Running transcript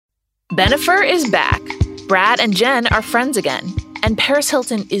Bennifer is back. Brad and Jen are friends again. And Paris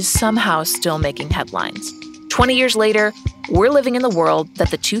Hilton is somehow still making headlines. 20 years later, we're living in the world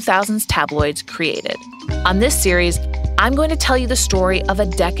that the 2000s tabloids created. On this series, I'm going to tell you the story of a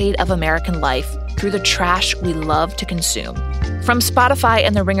decade of American life through the trash we love to consume. From Spotify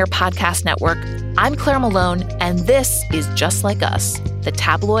and the Ringer Podcast Network, I'm Claire Malone, and this is Just Like Us, the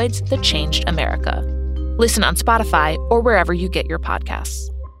tabloids that changed America. Listen on Spotify or wherever you get your podcasts.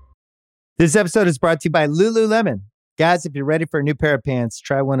 This episode is brought to you by Lululemon. Guys, if you're ready for a new pair of pants,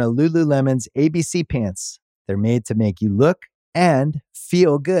 try one of Lululemon's ABC pants. They're made to make you look and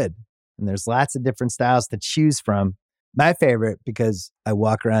feel good. And there's lots of different styles to choose from. My favorite, because I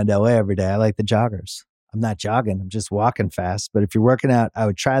walk around LA every day, I like the joggers. I'm not jogging, I'm just walking fast. But if you're working out, I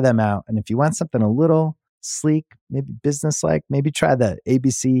would try them out. And if you want something a little sleek, maybe business-like, maybe try the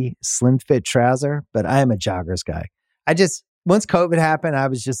ABC Slim Fit trouser. But I am a joggers guy. Once COVID happened, I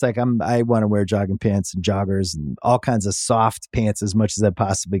was just like, I want to wear jogging pants and joggers and all kinds of soft pants as much as I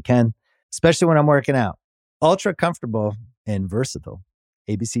possibly can, especially when I'm working out. Ultra comfortable and versatile.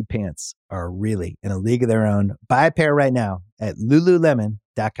 ABC pants are really in a league of their own. Buy a pair right now at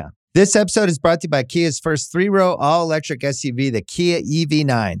Lululemon.com. This episode is brought to you by Kia's first 3-row all-electric SUV, the Kia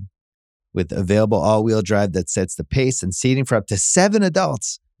EV9, with available all-wheel drive that sets the pace and seating for up to 7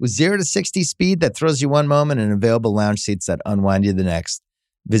 adults. With 0 to 60 speed that throws you one moment and available lounge seats that unwind you the next.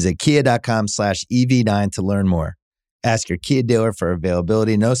 Visit kia.com/EV9 to learn more. Ask your Kia dealer for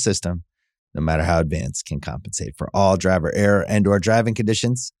availability. No system, no matter how advanced, can compensate for all driver error and or driving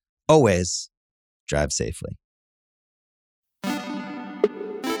conditions. Always drive safely.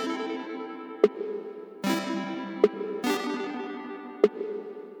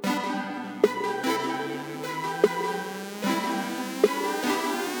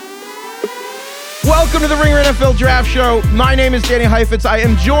 Welcome to the Ringer NFL Draft Show. My name is Danny Heifetz. I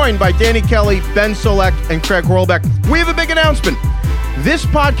am joined by Danny Kelly, Ben Solek, and Craig Horlbeck. We have a big announcement. This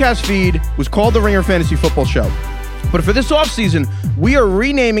podcast feed was called the Ringer Fantasy Football Show. But for this offseason, we are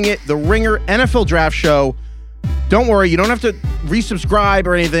renaming it the Ringer NFL Draft Show. Don't worry, you don't have to resubscribe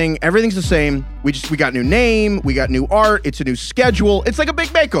or anything. Everything's the same. We got new name, we got new art, it's a new schedule. It's like a big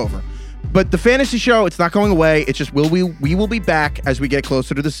makeover. But the fantasy show, it's not going away. It's just we will be back as we get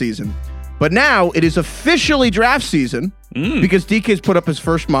closer to the season. But now it is officially draft season because DK's put up his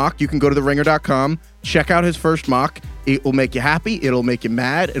first mock. You can go to theringer.com, check out his first mock. It will make you happy. It'll make you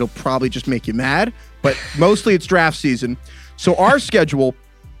mad. It'll probably just make you mad. But mostly it's draft season. So our schedule,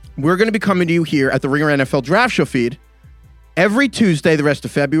 we're going to be coming to you here at the Ringer NFL Draft Show feed every Tuesday the rest of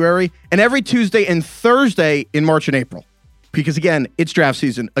February and every Tuesday and Thursday in March and April. Because, again, it's draft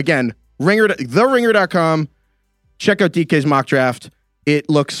season. Again, theringer.com. Check out DK's mock draft. It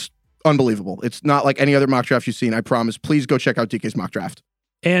looks unbelievable. It's not like any other mock draft you've seen, I promise. Please go check out DK's mock draft.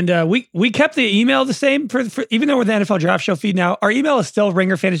 And we kept the email the same for even though we're the NFL Draft Show feed now. Our email is still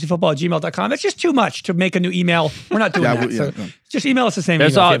ringerfantasyfootball@gmail.com. It's just too much to make a new email. We're not doing that. Just email us the same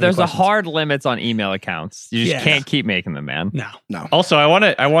email. There's a hard limits on email accounts. You just can't keep making them, man. No. Also, I want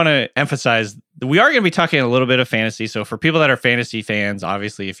to emphasize we are going to be talking a little bit of fantasy. So for people that are fantasy fans,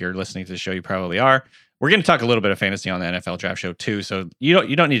 obviously, if you're listening to the show, you probably are. We're going to talk a little bit of fantasy on the NFL Draft Show too. So you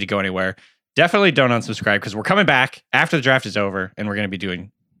don't need to go anywhere. Definitely don't unsubscribe because we're coming back after the draft is over and we're going to be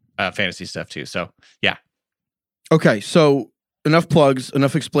doing fantasy stuff too. So yeah. Okay. So enough plugs,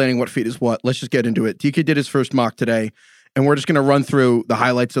 enough explaining what feed is what. Let's just get into it. DK did his first mock today and we're just going to run through the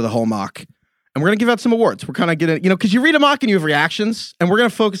highlights of the whole mock and we're going to give out some awards. We're kind of getting, because you read a mock and you have reactions and we're going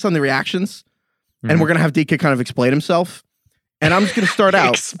to focus on the reactions and we're going to have DK kind of explain himself. And I'm just going to start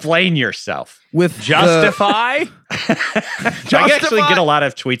out. Explain yourself. With justify? I actually get a lot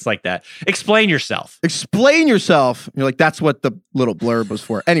of tweets like that. Explain yourself. Explain yourself. You're like, that's what the little blurb was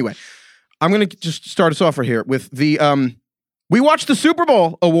for. Anyway, I'm going to just start us off right here with the We Watched the Super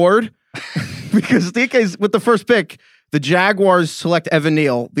Bowl award because DK's with the first pick. The Jaguars select Evan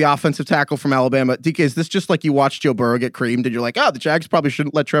Neal, the offensive tackle from Alabama. DK, is this just like you watched Joe Burrow get creamed and you're like, the Jags probably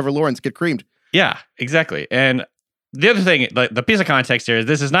shouldn't let Trevor Lawrence get creamed? Yeah, exactly. And the other thing, the piece of context here is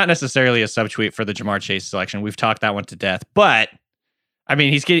this is not necessarily a subtweet for the Jamar Chase selection. We've talked that one to death, but I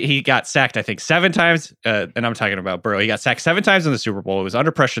mean, he got sacked, I think, 7 times. And I'm talking about Burrow. He got sacked 7 times in the Super Bowl. It was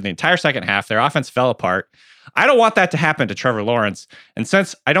under pressure the entire second half. Their offense fell apart. I don't want that to happen to Trevor Lawrence. And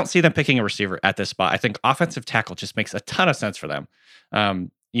since I don't see them picking a receiver at this spot, I think offensive tackle just makes a ton of sense for them.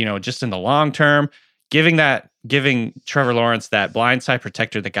 Just in the long term, giving Trevor Lawrence that blindside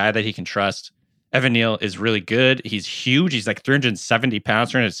protector, the guy that he can trust. Evan Neal is really good. He's huge. He's like 370 pounds,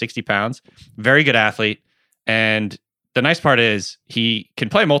 360 pounds. Very good athlete. And the nice part is he can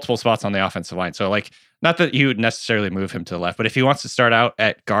play multiple spots on the offensive line. So like Not that you would necessarily move him to the left, but if he wants to start out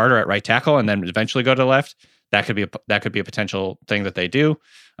at guard or at right tackle and then eventually go to the left, that could be a potential thing that they do.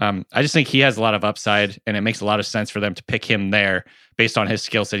 I just think he has a lot of upside, and it makes a lot of sense for them to pick him there based on his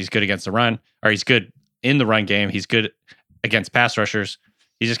skill set. He's good against the run, or he's good in the run game. He's good against pass rushers.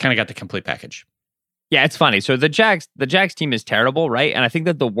 He's just kind of got the complete package. Yeah, it's funny. So the Jags team is terrible, right? And I think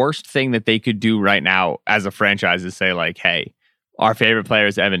that the worst thing that they could do right now as a franchise is say like, hey, our favorite player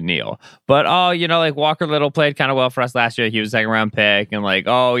is Evan Neal. But, like Walker Little played kind of well for us last year. He was a second round pick. And like,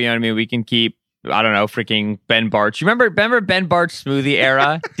 you know what I mean? We can keep, I don't know, freaking Ben Barch. You remember Ben Barch smoothie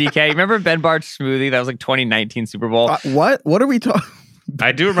era, DK? You remember Ben Barch smoothie? That was like 2019 Super Bowl. What are we talking?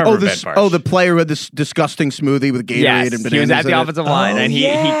 I do remember Ben Barch. The player with this disgusting smoothie with Gatorade and bananas. He was at the offensive line, and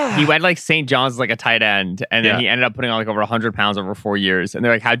yeah. he went like St. John's like a tight end, and then he ended up putting on like over 100 pounds over 4 years. And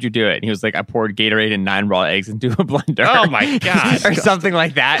they're like, "How'd you do it?" And he was like, "I poured Gatorade and 9 raw eggs into a blender." Oh my god, or something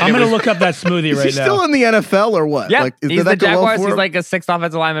like that. I'm gonna look up that smoothie right now. Is he still in the NFL or what? Yeah, like, he's the Jaguars. He's like a 6th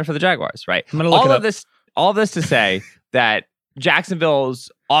offensive lineman for the Jaguars, right? I'm gonna look it up. All of this to say that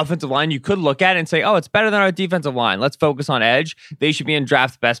Jacksonville's offensive line, you could look at it and say, oh, it's better than our defensive line. Let's focus on edge. They should be in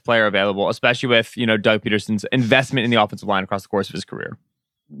draft best player available, especially with, Doug Peterson's investment in the offensive line across the course of his career.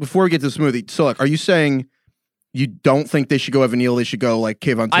 Before we get to the smoothie, so like, are you saying you don't think they should go Evan Neal? They should go like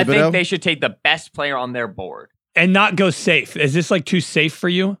Kayvon Thibodeau? I think they should take the best player on their board. And not go safe. Is this like too safe for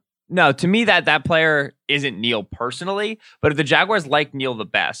you? No, to me, that player isn't Neal personally, but if the Jaguars like Neal the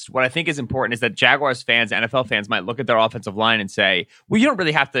best, what I think is important is that Jaguars fans, NFL fans might look at their offensive line and say, well, you don't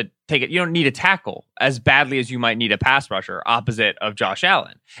really have to take it. You don't need a tackle as badly as you might need a pass rusher opposite of Josh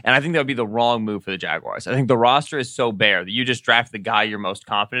Allen. And I think that would be the wrong move for the Jaguars. I think the roster is so bare that you just draft the guy you're most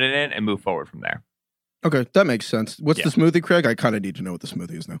confident in and move forward from there. Okay, that makes sense. What's the smoothie, Craig? I kind of need to know what the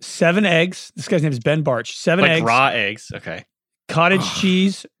smoothie is now. 7 eggs. This guy's name is Ben Barch. 7 eggs. Raw eggs. Okay. Cottage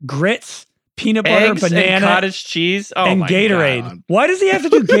cheese, grits, peanut butter, Eggs banana, and cottage cheese, and Gatorade. God. Why does he have to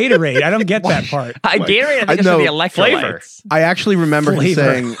do Gatorade? I don't get that part. Gatorade, I think, is for the electrolytes. I actually remember him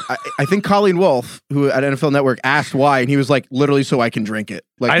saying, I think Colleen Wolfe, who at NFL Network, asked why, and he was like, literally so I can drink it.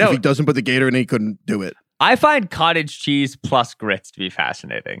 Like, if he doesn't put the Gatorade in, he couldn't do it. I find cottage cheese plus grits to be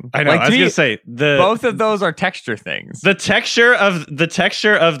fascascinating. I know. I was going to say both of those are texture things. The texture of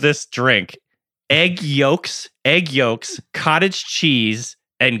this drink: egg yolks, cottage cheese,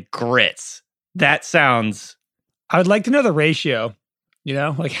 and grits. That sounds. I would like to know the ratio.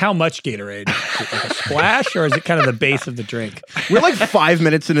 Like how much Gatorade? Is it like a splash, or is it kind of the base of the drink? We're like 5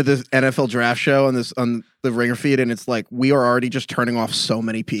 minutes into this NFL draft show on the Ringer feed, and it's like we are already just turning off so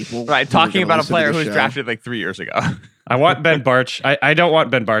many people. Right, talking about a player who was drafted like 3 years ago. I want Ben Barch. I don't want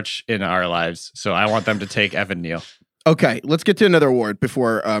Ben Barch in our lives, so I want them to take Evan Neal. Okay, let's get to another award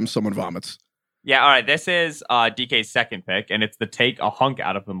before someone vomits. Yeah, all right. This is DK's second pick, and it's the Take a Hunk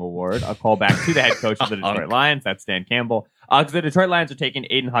Out of Him award, a callback to the head coach of the Detroit Lions. That's Dan Campbell. Because the Detroit Lions are taking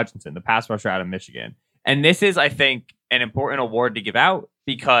Aiden Hutchinson, the pass rusher out of Michigan. And this is, I think, an important award to give out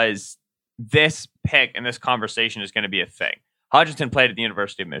because this pick and this conversation is going to be a thing. Hutchinson played at the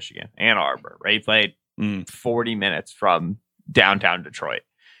University of Michigan, Ann Arbor, right? He played 40 minutes from downtown Detroit.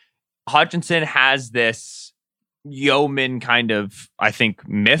 Hutchinson has this yeoman kind of, I think,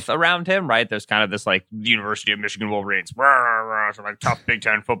 myth around him, right? There's kind of this like University of Michigan Wolverines, sort of like tough Big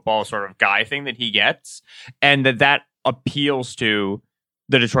Ten football sort of guy thing that he gets, and that appeals to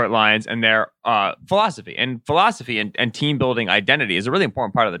the Detroit Lions and their philosophy. And philosophy and team building identity is a really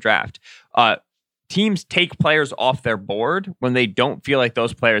important part of the draft. Teams take players off their board when they don't feel like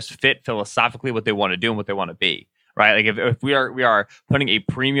those players fit philosophically what they want to do and what they want to be. Right, like if we are putting a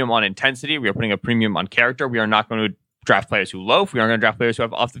premium on intensity, we are putting a premium on character. We are not going to draft players who loaf. We aren't going to draft players who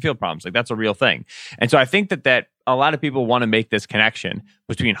have off the field problems. Like that's a real thing. And so I think that a lot of people want to make this connection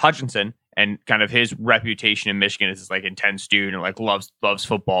between Hutchinson and kind of his reputation in Michigan as this like intense dude and like loves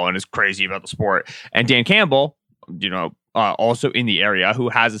football and is crazy about the sport, and Dan Campbell, also in the area who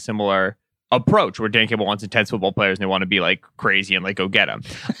has a similar approach where Dan Campbell wants intense football players and they want to be like crazy and like go get them.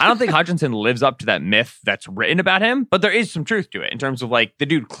 I don't think Hutchinson lives up to that myth that's written about him, but there is some truth to it in terms of like the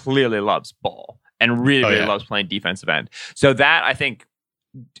dude clearly loves ball and really loves playing defensive end. So that I think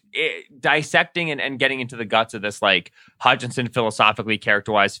dissecting and getting into the guts of this like Hutchinson philosophically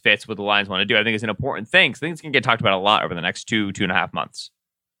character-wise fits what the Lions want to do, I think is an important thing. So I think it's going to get talked about a lot over the next 2.5 months.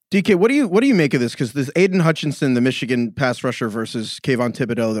 DK, what do you make of this? Because this Aiden Hutchinson, the Michigan pass rusher versus Kayvon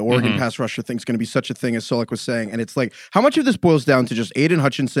Thibodeau, the Oregon pass rusher thing is going to be such a thing, as Solak was saying. And it's like, how much of this boils down to just Aiden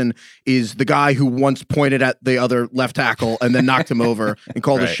Hutchinson is the guy who once pointed at the other left tackle and then knocked him over and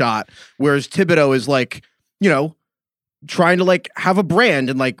called a shot, whereas Thibodeau is like, trying to like have a brand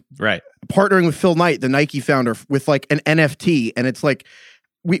and like partnering with Phil Knight, the Nike founder, with like an NFT. And it's like,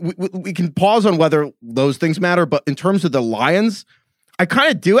 we can pause on whether those things matter, but in terms of the Lions, I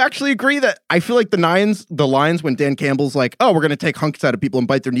kind of do actually agree that I feel like the Lions, when Dan Campbell's like, oh, we're going to take hunks out of people and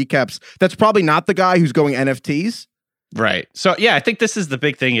bite their kneecaps, that's probably not the guy who's going NFTs. Right. So, yeah, I think this is the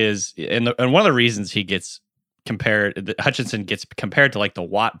big thing is, and one of the reasons Hutchinson gets compared to like the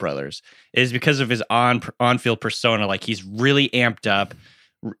Watt brothers is because of his on-field persona. Like he's really amped up,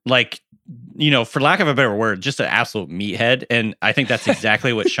 like, for lack of a better word, just an absolute meathead. And I think that's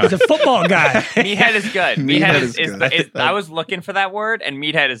exactly what Sean... He's a football guy. Meathead is good. Meathead is good. I was looking for that word, and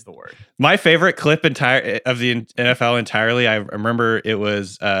meathead is the word. My favorite clip of the NFL entirely, I remember it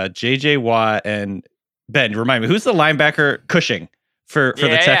was J.J. Watt and Ben, remind me, who's the linebacker? Cushing for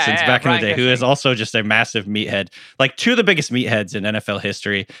the Texans back in the day, Cushing, who is also just a massive meathead. Like two of the biggest meatheads in NFL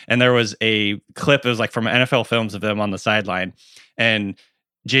history. And there was a clip, it was like from NFL films of them on the sideline. And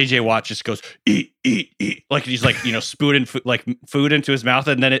J.J. Watt just goes, eat, eat, eat. Like he's like, spooning food into his mouth.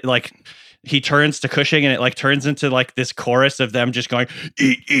 And then it like, he turns to Cushing and it like turns into like this chorus of them just going,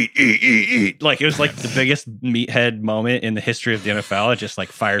 eat, eat, eat, eat, eat. Like it was like the biggest meathead moment in the history of the NFL. It just like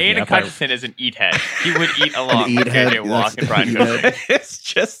fired me up. Aiden Hutchinson is an eat head. He would eat along with J.J. Watt and Brian Cushing. It's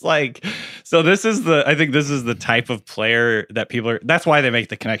just like, so I think this is the type of player that people are, that's why they make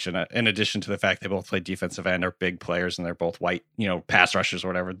the connection. In addition to the fact they both play defensive end, are big players, and they're both white, pass rushers or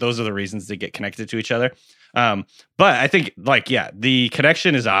whatever. Those are the reasons they get connected to each other. But I think the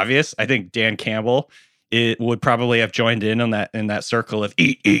connection is obvious. I think Dan Campbell would probably have joined in on that circle of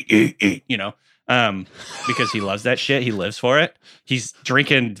eat, because he loves that shit. He lives for it. He's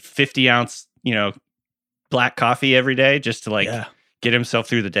drinking 50-ounce, black coffee every day just to get himself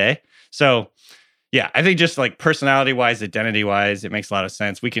through the day. So yeah, I think just like personality wise, identity wise, it makes a lot of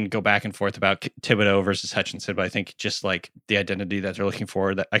sense. We can go back and forth about Thibodeau versus Hutchinson, but I think just like the identity that they're looking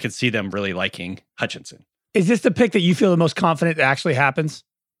for, that I could see them really liking Hutchinson. Is this the pick that you feel the most confident that actually happens?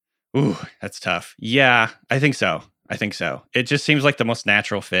 Ooh, that's tough. Yeah, I think so. It just seems like the most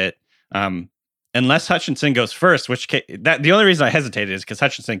natural fit. Unless Hutchinson goes first, the only reason I hesitated is because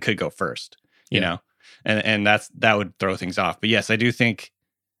Hutchinson could go first, you know, and that would throw things off. But yes, I do think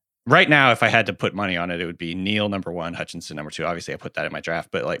right now, if I had to put money on it, it would be Neal number 1, Hutchinson number 2. Obviously, I put that in my draft,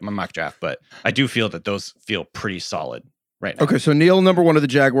 but like my mock draft. But I do feel that those feel pretty solid right now. Okay, so Neal number 1 of the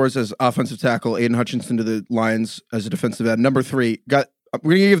Jaguars as offensive tackle, Aiden Hutchinson to the Lions as a defensive end. Number 3, we're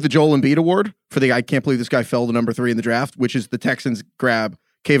going to give the Joel Embiid Award for the I can't believe this guy fell to number 3 in the draft, which is the Texans grab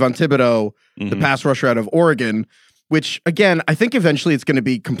Kayvon Thibodeau, the pass rusher out of Oregon, which, again, I think eventually it's going to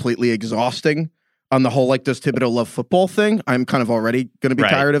be completely exhausting on the whole, like, does Thibodeau love football thing? I'm kind of already going to be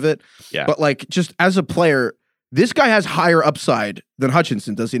tired of it. Yeah. But, like, just as a player, this guy has higher upside than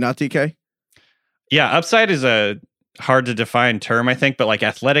Hutchinson, does he not, DK? Yeah, upside is a hard to define term, I think, but, like,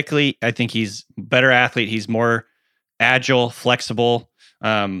 athletically, I think he's a better athlete. He's more agile, flexible.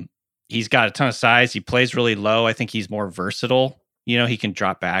 He's got a ton of size. He plays really low. I think he's more versatile. He can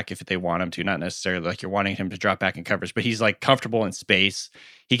drop back if they want him to, not necessarily like you're wanting him to drop back in coverage, but he's like comfortable in space.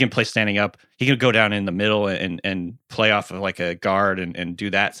 He can play standing up. He can go down in the middle and play off of like a guard and do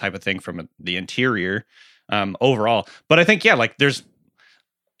that type of thing from the interior overall. But I think,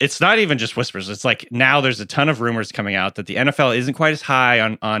 it's not even just whispers. It's like now there's a ton of rumors coming out that the NFL isn't quite as high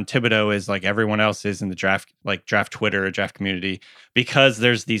on Thibodeau as like everyone else is in the draft Twitter, draft community, because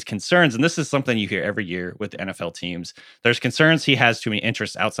there's these concerns. And this is something you hear every year with the NFL teams. There's concerns he has too many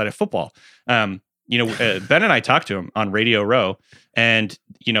interests outside of football. Ben and I talked to him on Radio Row, and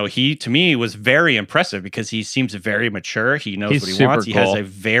he to me was very impressive because he seems very mature. He knows what he wants. Cool. He has a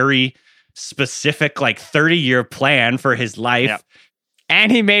very specific 30-year plan for his life. Yep. And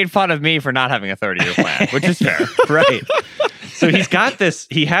he made fun of me for not having a 30-year plan, which is fair. Right. So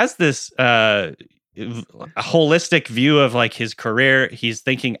he has this a holistic view of like his career. He's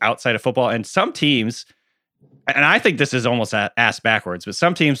thinking outside of football. And some teams, and I think this is almost ass backwards, but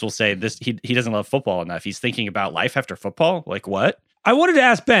some teams will say this, he doesn't love football enough. He's thinking about life after football. Like what? I wanted to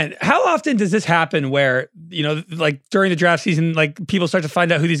ask Ben, how often does this happen where, like during the draft season, like people start to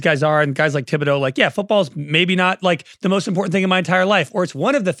find out who these guys are, and guys like Thibodeau, like, yeah, football's maybe not like the most important thing in my entire life, or it's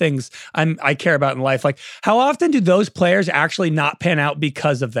one of the things I care about in life. Like, how often do those players actually not pan out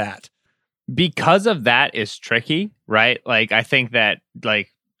because of that? Because of that is tricky, right? Like, I think that we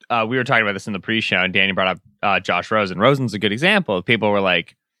were talking about this in the pre-show, and Danny brought up Josh Rosen. Rosen's a good example. People were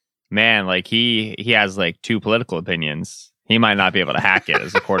like, man, like he has like 2 political opinions. He might not be able to hack it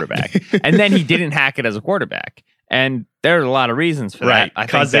as a quarterback. And then he didn't hack it as a quarterback. And there's a lot of reasons for that.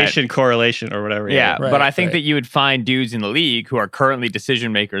 Causation, correlation, or whatever. Yeah, but I think that you would find dudes in the league who are currently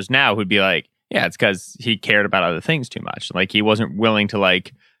decision makers now who'd be like, yeah, it's because he cared about other things too much. Like he wasn't willing to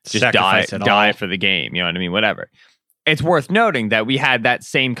like just die for the game. You know what I mean? Whatever. it's worth noting that we had that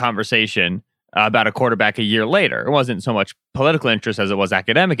same conversation about a quarterback a year later. It wasn't so much political interest as it was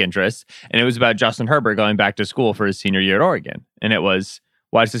academic interest. And it was about Justin Herbert going back to school for his senior year at Oregon. And it was,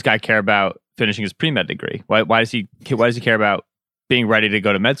 why does this guy care about finishing his pre-med degree? Why does he care about being ready to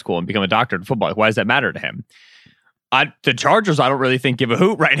go to med school and become a doctor in football? Why does that matter to him? The Chargers, I don't really think give a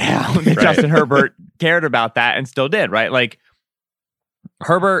hoot right now that Justin Herbert cared about that and still did, right? Like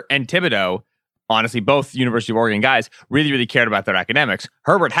Herbert and Thibodeau, honestly, both University of Oregon guys, really, really cared about their academics.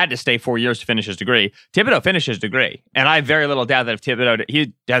 Herbert had to stay 4 years to finish his degree. Thibodeau finished his degree. And I have very little doubt that if Thibodeau,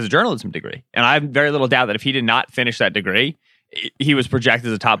 he has a journalism degree. And I have very little doubt that if he did not finish that degree, he was projected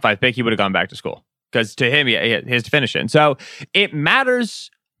as a top 5 pick, he would have gone back to school. Because to him, he has to finish it. And so it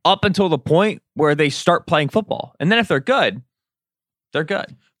matters up until the point where they start playing football. And then if they're good, they're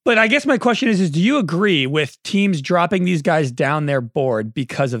good. But I guess my question is do you agree with teams dropping these guys down their board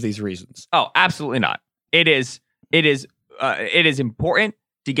because of these reasons? Oh, absolutely not. It is important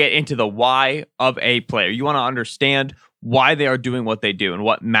to get into the why of a player. You want to understand why they are doing what they do and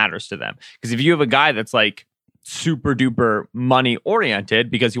what matters to them. Because if you have a guy that's like super duper money oriented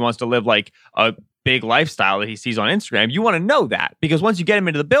because he wants to live like a big lifestyle that he sees on Instagram, you want to know that, because once you get him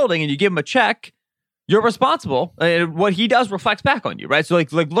into the building and you give him a check, you're responsible. What he does reflects back on you, right? So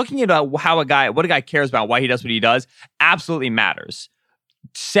like looking at what a guy cares about, why he does what he does, absolutely matters.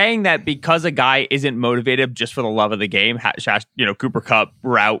 Saying that because a guy isn't motivated just for the love of the game, Cooper Kupp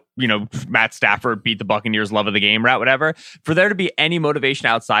route, Matt Stafford beat the Buccaneers love of the game route, whatever, for there to be any motivation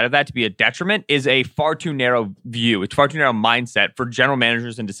outside of that to be a detriment is a far too narrow view. It's far too narrow mindset for general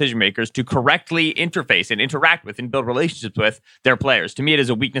managers and decision makers to correctly interface and interact with and build relationships with their players. To me, it is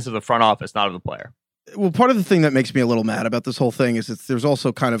a weakness of the front office, not of the player. Well, part of the thing that makes me a little mad about this whole thing is there's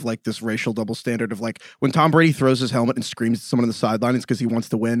also kind of like this racial double standard of like when Tom Brady throws his helmet and screams at someone on the sideline, it's because he wants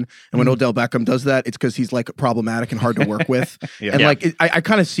to win. And when Odell Beckham does that, it's because he's like problematic and hard to work with. I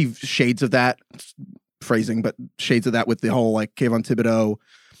kind of see shades of that phrasing, but shades of that with the whole like Kayvon Thibodeau,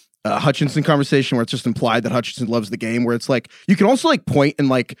 Hutchinson conversation where it's just implied that Hutchinson loves the game, where it's like you can also like point and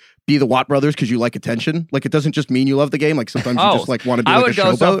like be the Watt brothers because you like attention. Like it doesn't just mean you love the game. Like sometimes you just like want to be like a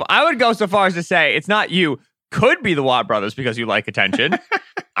showboat. I would go so far as to say it's not you could be the Watt brothers because you like attention.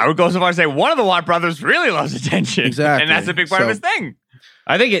 I would go so far as to say one of the Watt brothers really loves attention. Exactly. And that's a big part of his thing.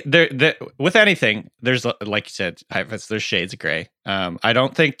 I think with anything, there's, like you said, there's shades of gray. I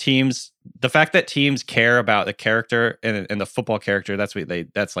don't think the fact that teams care about the character and the football character,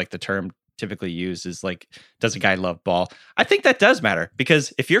 that's like the term typically used is like, does a guy love ball? I think that does matter,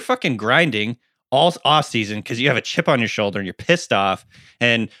 because if you're fucking grinding all off season because you have a chip on your shoulder and you're pissed off,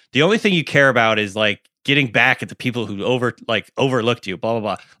 and the only thing you care about is like getting back at the people who overlooked you, blah blah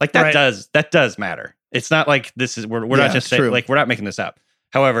blah. Like that does matter. It's not like this is we're not just saying, like, we're not making this up.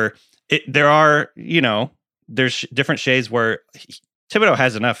 However, there are, there's different shades where Thibodeau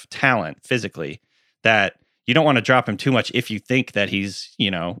has enough talent physically that you don't want to drop him too much if you think that he's,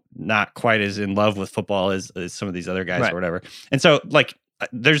 not quite as in love with football as some of these other guys or whatever. And so, like,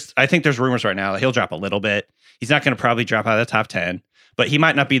 I think there's rumors right now that he'll drop a little bit. He's not going to probably drop out of the top 10, but he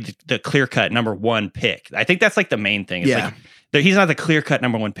might not be the clear-cut number one pick. I think that's like the main thing. It's like, he's not the clear-cut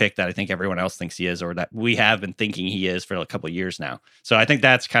number one pick that I think everyone else thinks he is, or that we have been thinking he is for a couple of years now. So I think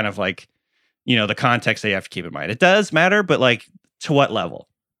that's kind of like, the context that you have to keep in mind. It does matter, but like, to what level?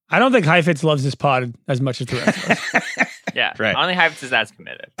 I don't think Heifetz loves this pod as much as the rest of us. Yeah, right. I don't think Heifetz is as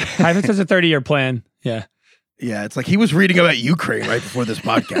committed. Heifetz has a 30-year plan. Yeah. Yeah, it's like he was reading about Ukraine right before this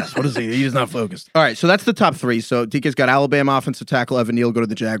podcast. What is he? He's not focused. All right, so that's the top three. So DK's got Alabama offensive tackle Evan Neal go to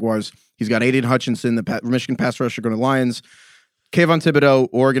the Jaguars. He's got Aiden Hutchinson, the Michigan pass rusher, going to Lions. Kayvon Thibodeau,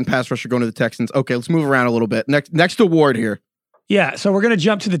 Oregon pass rusher, going to the Texans. Okay, let's move around a little bit. Next award here. Yeah, so we're going to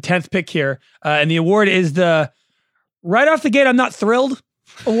jump to the 10th pick here. And the award is the right off the gate, I'm not thrilled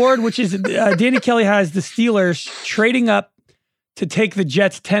award, which is Danny Kelly has the Steelers trading up to take the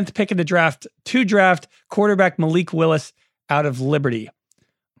Jets' 10th pick in the draft to draft quarterback Malik Willis out of Liberty.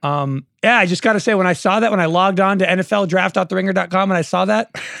 I just got to say, when I saw that, when I logged on to NFLDraft.theringer.com and I saw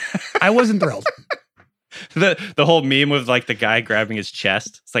that, I wasn't thrilled. The whole meme with like the guy grabbing his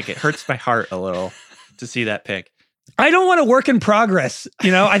chest. It's like, it hurts my heart a little to see that pick. I don't want to work in progress.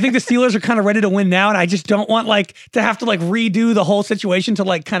 I think the Steelers are kind of ready to win now, and I just don't want to have to redo the whole situation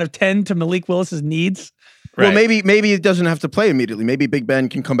to kind of tend to Malik Willis's needs. Right. Well, maybe it doesn't have to play immediately. Maybe Big Ben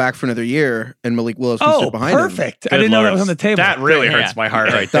can come back for another year and Malik Willis can sit behind him. Perfect. I didn't know that was on the table. That really hurts my heart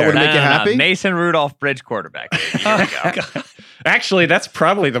right there. That would make you happy? Mason Rudolph bridge quarterback. Here we go. Actually, that's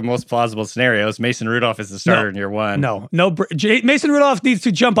probably the most plausible scenario. Is Mason Rudolph is the starter in year one. No. Mason Rudolph needs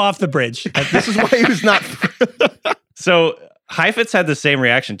to jump off the bridge. This is why he was not. So Heifetz had the same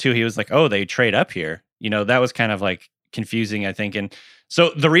reaction too. He was like, "Oh, they trade up here." that was kind of like confusing, I think. And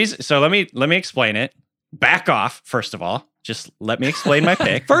so let me explain it. Back off, first of all. Just let me explain my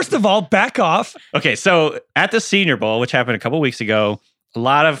pick. First of all, back off. Okay, so at the Senior Bowl, which happened a couple weeks ago, a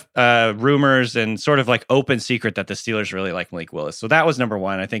lot of rumors and sort of like open secret that the Steelers really like Malik Willis. So that was number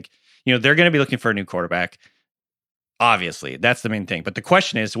one. I think, they're going to be looking for a new quarterback. Obviously, that's the main thing. But the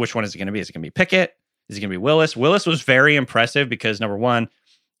question is, which one is it going to be? Is it going to be Pickett? Is it going to be Willis? Willis was very impressive because, number one,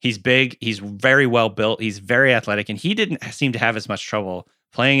 he's big, he's very well built, he's very athletic, and he didn't seem to have as much trouble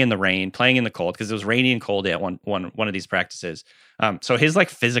playing in the rain, playing in the cold, because it was rainy and cold at one of these practices. So his like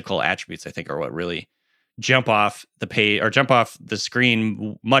physical attributes, I think, are what really jump off the page or jump off the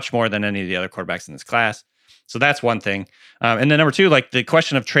screen much more than any of the other quarterbacks in this class. So that's one thing. And then number two, like the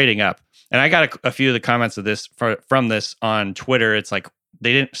question of trading up. And I got a few of the comments of this from this on Twitter. It's like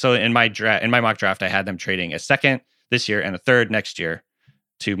they didn't. So in my mock draft, I had them trading a second this year and a third next year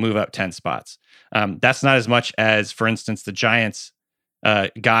to move up 10 spots. That's not as much as, for instance, the Giants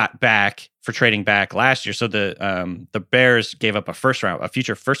got back for trading back last year. So the Bears gave up a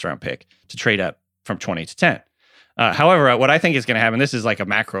future first round pick to trade up from 20 to 10. However, what I think is going to happen, this is like a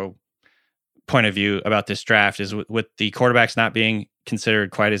macro point of view about this draft, is with the quarterbacks not being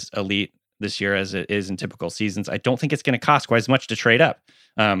considered quite as elite this year as it is in typical seasons, I don't think it's going to cost quite as much to trade up,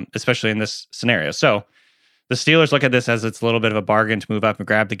 especially in this scenario. So the Steelers look at this as it's a little bit of a bargain to move up and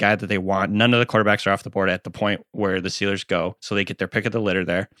grab the guy that they want. None of the quarterbacks are off the board at the point where the Steelers go, so they get their pick of the litter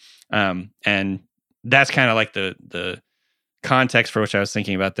there. And that's kind of like the context for which I was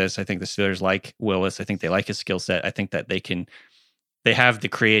thinking about this. I think the Steelers like Willis. I think they like his skill set. I think that they have the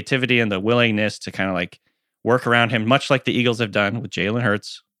creativity and the willingness to kind of like work around him, much like the Eagles have done with Jalen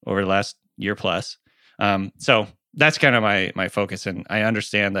Hurts over the last year plus. So that's kind of my focus. And I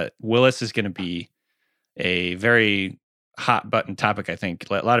understand that Willis is going to be a very hot button topic. I think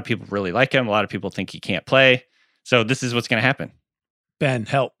a lot of people really like him. A lot of people think he can't play. So this is what's going to happen. Ben,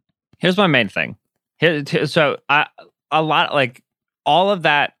 help. Here's my main thing. So a lot, like all of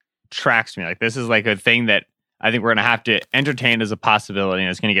that tracks me. Like this is like a thing that I think we're going to have to entertain as a possibility,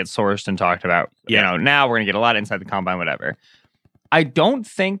 and it's going to get sourced and talked about. Yeah. Now we're going to get a lot inside the combine, whatever. I don't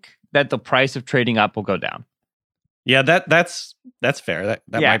think that the price of trading up will go down. Yeah, that's fair. That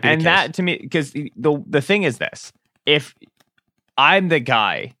might be the case. That to me, because the thing is this: if I'm the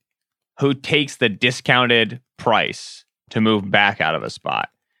guy who takes the discounted price to move back out of a spot,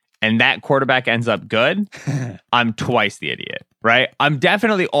 and that quarterback ends up good, I'm twice the idiot, right? I'm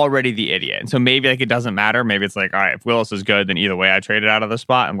definitely already the idiot, and so maybe like it doesn't matter. Maybe it's like, all right, if Willis is good, then either way I traded out of the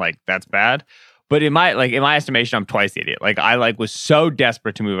spot, and like that's bad. But in my estimation, I'm twice the idiot. Like I was so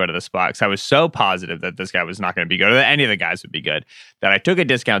desperate to move out of the spot because I was so positive that this guy was not going to be good, or that any of the guys would be good, that I took a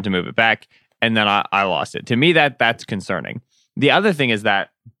discount to move it back, and then I lost it. To me, that's concerning. The other thing is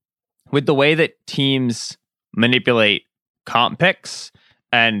that with the way that teams manipulate comp picks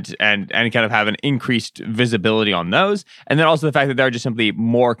and kind of have an increased visibility on those, and then also the fact that there are just simply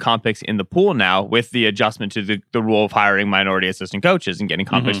more comp picks in the pool now with the adjustment to the rule of hiring minority assistant coaches and getting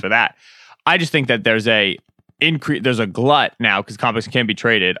comp picks for that. I just think that there's a glut now, because comp picks can be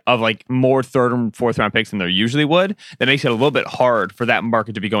traded, of like more third and fourth round picks than there usually would. That makes it a little bit hard for that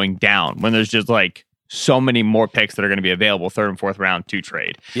market to be going down when there's just like so many more picks that are going to be available third and fourth round to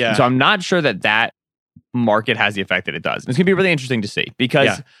trade. Yeah. And so I'm not sure that market has the effect that it does. And it's going to be really interesting to see,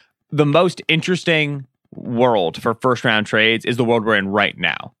 because the most interesting world for first round trades is the world we're in right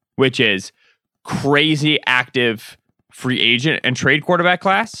now, which is crazy active free agent and trade quarterback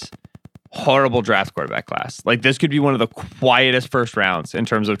class. Horrible draft quarterback class. Like this could be one of the quietest first rounds in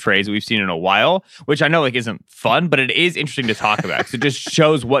terms of trades we've seen in a while, which I know like isn't fun, but it is interesting to talk about because it just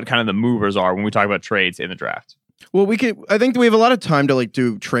shows what kind of the movers are when we talk about trades in the draft. Well, I think we have a lot of time to like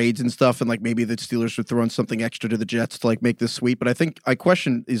do trades and stuff, and like maybe the Steelers would throw in something extra to the Jets to like make this sweet. But I think my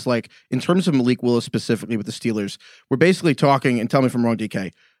question is like, in terms of Malik Willis specifically with the Steelers, we're basically talking, and tell me if I'm wrong,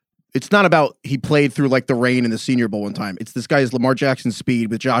 DK, it's not about he played through like the rain in the Senior Bowl one time. It's this guy's Lamar Jackson speed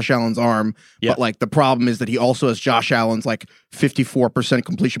with Josh Allen's arm. Yep. But like the problem is that he also has Josh Allen's like 54%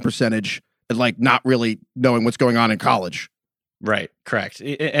 completion percentage and like not really knowing what's going on in college. Right, correct,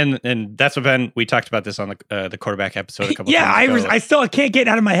 and that's what we talked about this on the quarterback episode a couple times ago. I still can't get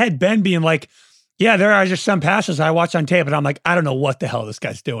out of my head Ben being like, yeah, there are just some passes I watch on tape, and I'm like, I don't know what the hell this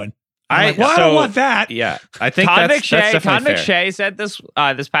guy's doing. I don't want that. Yeah, I think Todd that's definitely fair. McShay said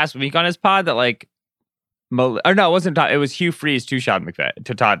this past week on his pod that like, it wasn't Todd. It was Hugh Freeze to Todd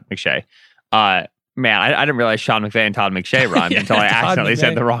McShay. Man, I didn't realize Sean McVay and Todd McShay rhymed until I accidentally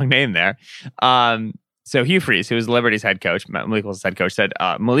said the wrong name there. So Hugh Freeze, who was Liberty's head coach, Malik Willis' head coach, said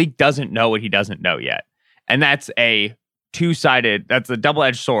Malik doesn't know what he doesn't know yet, and that's a two-sided. That's a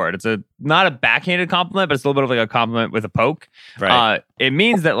double-edged sword. It's not a backhanded compliment, but it's a little bit of like a compliment with a poke. Right. It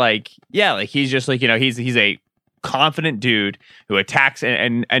means that he's just like, he's a confident dude who attacks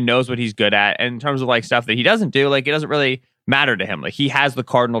and knows what he's good at. And in terms of like stuff that he doesn't do, like it doesn't really matter to him. Like he has the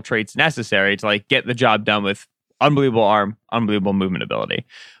cardinal traits necessary to like get the job done with unbelievable arm, unbelievable movement ability.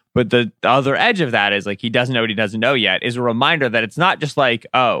 But the other edge of that is like he doesn't know what he doesn't know yet is a reminder that it's not just like,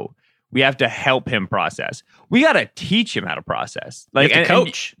 oh, we have to help him process. We got to teach him how to process. Like and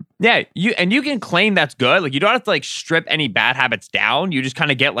coach. You can claim that's good. Like you don't have to like strip any bad habits down. You just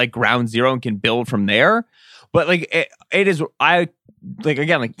kind of get like ground zero and can build from there. But like it is,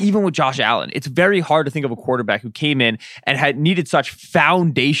 even with Josh Allen, it's very hard to think of a quarterback who came in and had needed such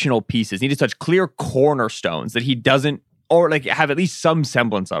foundational pieces, needed such clear cornerstones that he doesn't, or like have at least some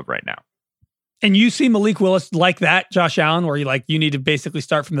semblance of right now. And you see Malik Willis like that, Josh Allen, where you need to basically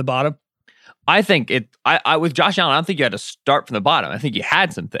start from the bottom? I think with Josh Allen, I don't think you had to start from the bottom. I think you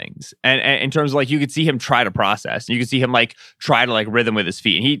had some things. And in terms of like, you could see him try to process. You could see him like try to like rhythm with his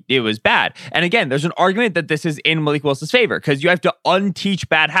feet. And it was bad. And again, there's an argument that this is in Malik Willis's favor because you have to unteach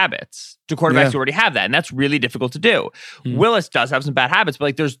bad habits to quarterbacks who already have that. And that's really difficult to do. Willis does have some bad habits, but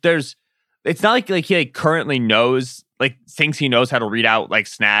like there's it's not like he like currently knows, like thinks he knows how to read out like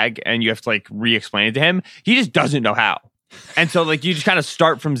snag and you have to like re-explain it to him. He just doesn't know how. And so like you just kind of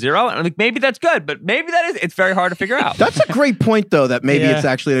start from zero and like maybe that's good, but maybe it's very hard to figure out. That's a great point though, that maybe it's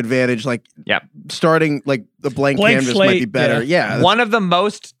actually an advantage. Like starting like the blank canvas slate might be better. Yeah. One of the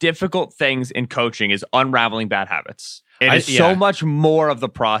most difficult things in coaching is unraveling bad habits. It is so much more of the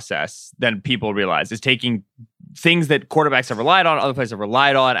process than people realize. Is taking things that quarterbacks have relied on, other players have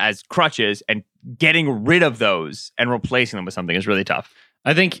relied on as crutches and getting rid of those and replacing them with something is really tough.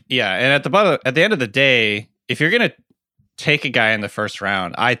 I think, and at the end of the day, if you're going to take a guy in the first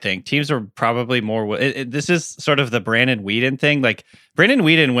round, I think teams are probably more. This is sort of the Brandon Weeden thing. Like Brandon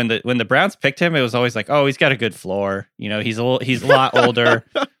Weeden, when the Browns picked him, it was always like, oh, he's got a good floor. He's a lot older.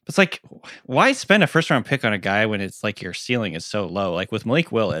 It's like, why spend a first round pick on a guy when it's like your ceiling is so low? Like with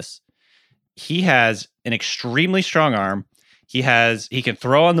Malik Willis, he has an extremely strong arm. He can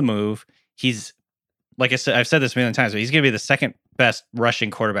throw on the move. He's, like I said, I've said this a million times, but he's going to be the second best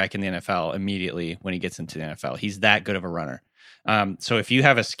rushing quarterback in the NFL immediately when he gets into the NFL. He's that good of a runner. So if you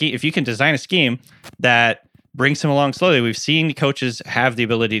have if you can design a scheme that brings him along slowly, we've seen coaches have the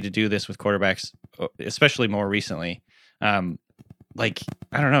ability to do this with quarterbacks, especially more recently. Like,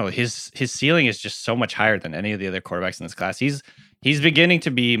 I don't know, his ceiling is just so much higher than any of the other quarterbacks in this class. He's beginning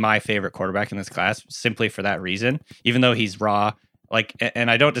to be my favorite quarterback in this class simply for that reason, even though he's raw. Like, and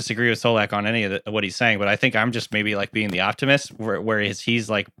I don't disagree with Solak on any of what he's saying, but I think I'm just maybe like being the optimist, whereas he's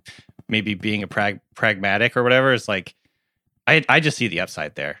like maybe being a pragmatic or whatever. It's like, I just see the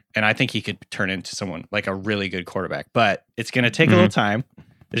upside there, and I think he could turn into someone like a really good quarterback. But it's going to take a little time.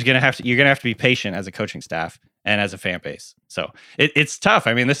 You're going to have to be patient as a coaching staff and as a fan base. So it's tough.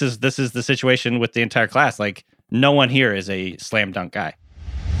 I mean, this is the situation with the entire class. Like, no one here is a slam dunk guy.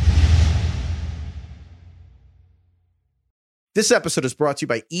 This episode is brought to you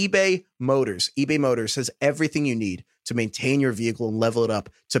by eBay Motors. eBay Motors has everything you need to maintain your vehicle and level it up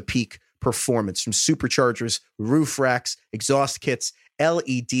to peak performance, from superchargers, roof racks, exhaust kits,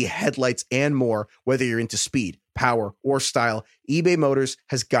 LED headlights, and more. Whether you're into speed, power, or style, eBay Motors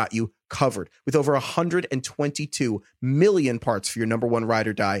has got you covered. With over 122 million parts for your number one ride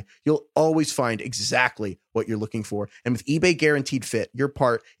or die, you'll always find exactly what you're looking for. And with eBay Guaranteed Fit, your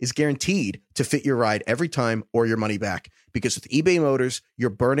part is guaranteed to fit your ride every time or your money back. Because with eBay Motors, you're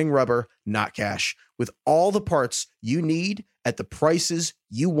burning rubber, not cash. With all the parts you need at the prices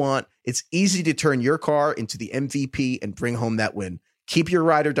you want, it's easy to turn your car into the MVP and bring home that win. Keep your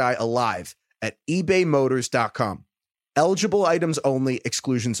ride or die alive at ebaymotors.com. Eligible items only.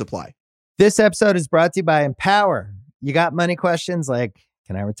 Exclusions apply. This episode is brought to you by Empower. You got money questions like,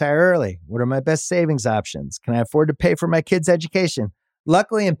 can I retire early? What are my best savings options? Can I afford to pay for my kids' education?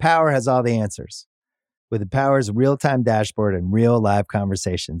 Luckily, Empower has all the answers. With Empower's real-time dashboard and real live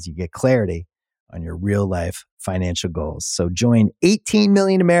conversations, you get clarity on your real life financial goals. So join 18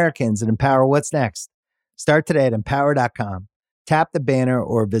 million Americans and Empower what's next. Start today at empower.com. Tap the banner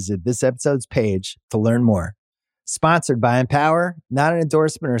or visit this episode's page to learn more. Sponsored by Empower, not an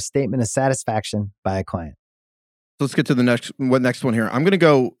endorsement or a statement of satisfaction by a client. Let's get to the next one here. I'm going to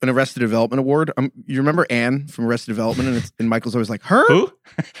go an Arrested Development award. You remember Anne from Arrested Development? And Michael's always like, her? Who?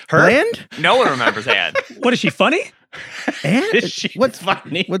 Her? Bland? No one remembers Anne. What, is she funny? Anne? What's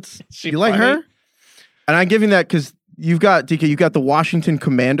funny? You like her? And I'm giving that because you've got, DK, you've got the Washington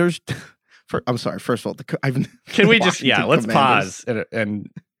Commanders. I'm sorry, first of all, can we just, let's pause and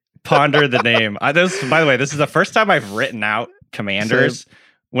ponder the name. By the way, this is the first time I've written out Commanders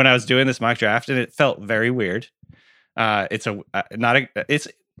when I was doing this mock draft, and it felt very weird. It's a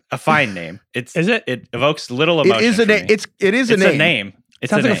fine name. Is it? It evokes little emotion. It is a name. It is a name. It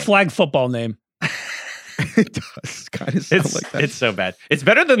sounds like a flag football name. It does kind of sound like that. It's so bad. It's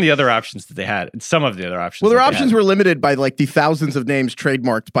better than the other options that they had. Some of the other options. Well, their options were limited by like the thousands of names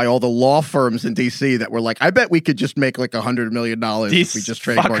trademarked by all the law firms in DC that were like, I bet we could just make like $100 million if we just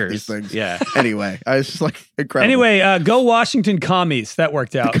trademark these things. Yeah. Anyway, I was just like, incredible. Anyway, go Washington Commies. That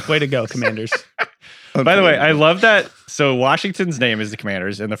worked out. Way to go, Commanders. By the way, I love that. So Washington's name is the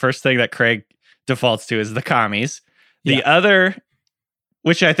Commanders, and the first thing that Craig defaults to is the Commies. The other,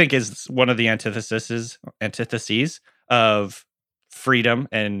 which I think is one of the antitheses of freedom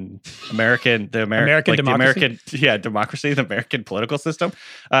and American democracy, the American political system,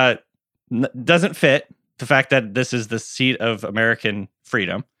 doesn't fit the fact that this is the seat of American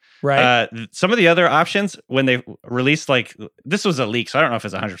freedom. Right. Some of the other options when they released, like, this was a leak, so I don't know if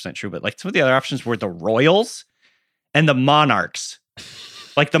it's 100% true, but like some of the other options were the Royals and the Monarchs,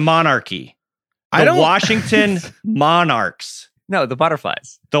 like the monarchy, Washington Monarchs. No, the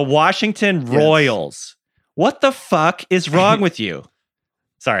butterflies. The Washington Royals. What the fuck is wrong with you?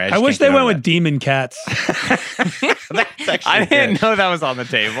 Sorry, I wish they went with Demon Cats. I didn't know that was on the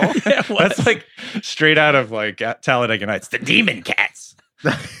table. Yeah, that's like straight out of like Talladega Nights. The Demon Cats.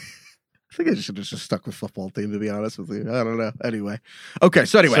 I think I should have just stuck with football team, to be honest with you. I don't know. Anyway. Okay,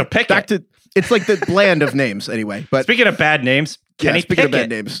 so back to it's like the bland of names anyway. But speaking of bad names, Kenny speaking Pickett. of bad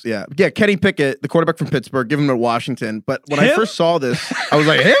names, yeah, Kenny Pickett, the quarterback from Pittsburgh, give him to Washington. But when I first saw this, I was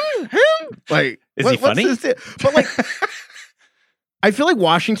like, him? Like, is he funny? But like, I feel like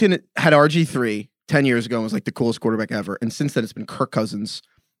Washington had RG3 10 years ago and was like the coolest quarterback ever. And since then, it's been Kirk Cousins,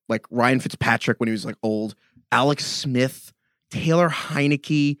 like Ryan Fitzpatrick when he was like old, Alex Smith, Taylor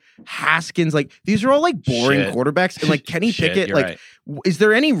Heineke, Haskins. Like, these are all like boring quarterbacks. And like Kenny Pickett, like, is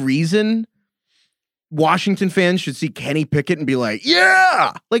there any reason Washington fans should see Kenny Pickett and be like,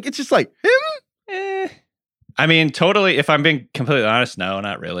 yeah, like it's just like him? I mean, totally. If I'm being completely honest, no,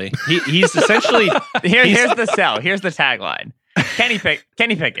 not really. He's essentially here's the sell. Here's the tagline. Kenny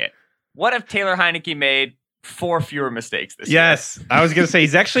Pickett. What if Taylor Heineke made 4 fewer mistakes this year? Yes, I was gonna say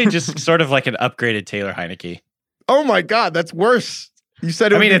he's actually just sort of like an upgraded Taylor Heineke. Oh my God, that's worse. You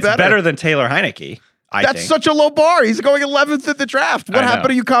said it's better than Taylor Heineke. That's such a low bar. He's going 11th in the draft. What happened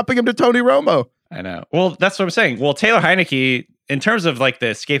to you copying him to Tony Romo? I know. Well, that's what I'm saying. Well, Taylor Heineke, in terms of like the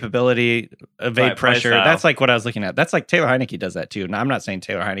escapability, evade pressure, that's like what I was looking at. That's like Taylor Heineke does that too. Now, I'm not saying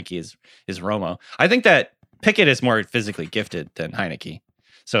Taylor Heineke is Romo. I think that Pickett is more physically gifted than Heineke.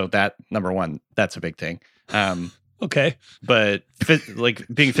 So that, number one, that's a big thing. Okay. But like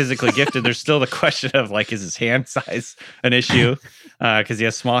being physically gifted, there's still the question of like, is his hand size an issue? Because he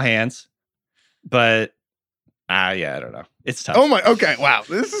has small hands. But yeah, I don't know. It's tough. Oh my, okay, wow.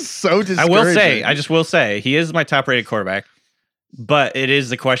 This is so discouraging. I just will say, he is my top rated quarterback. But it is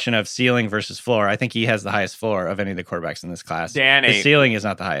the question of ceiling versus floor. I think he has the highest floor of any of the quarterbacks in this class. Danny. His ceiling is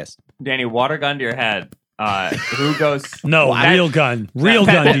not the highest. Danny, water gun to your head. Who goes? No, real gun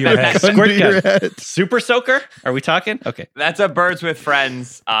to your head. Squirt gun. Super soaker? Are we talking? Okay. That's a Birds with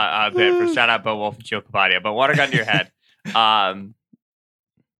Friends bit for shout out Bo Wolf and Chio Capadia. But water gun to your head.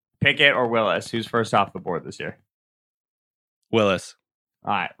 Pickett or Willis? Who's first off the board this year? Willis.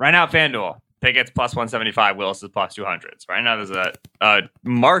 All right. Right now, FanDuel. Pickett's plus 175. Willis is plus 200. So right now, there's a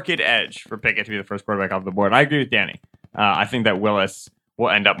market edge for Pickett to be the first quarterback off the board. I agree with Danny. I think that Willis will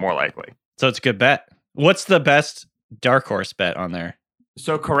end up more likely. So it's a good bet. What's the best dark horse bet on there?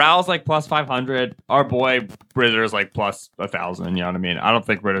 So Corral's like plus 500. Our boy Ritter's like plus 1,000. You know what I mean? I don't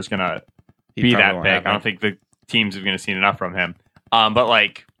think Ritter's going to be that big. I don't think the teams are going to see enough from him. But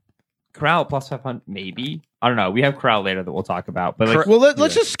like Corral plus 500, maybe. I don't know. We have Corral later that we'll talk about. But like, well,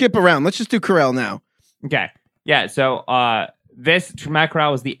 let's just skip around. Let's just do Corral now. Okay. Yeah. So Matt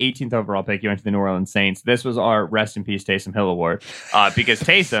Corral was the 18th overall pick. He went to the New Orleans Saints. This was our Rest in Peace Taysom Hill award because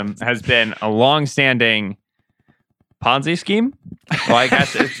Taysom has been a long-standing Ponzi scheme. Well, I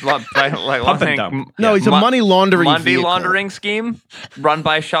guess it's like Pump and dump. No, he's a money laundering scheme run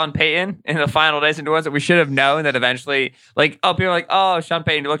by Sean Payton in the final days in New Orleans that we should have known that eventually, like, people are like, oh, Sean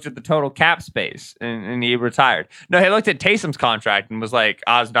Payton looked at the total cap space and he retired. No, he looked at Taysom's contract and was like,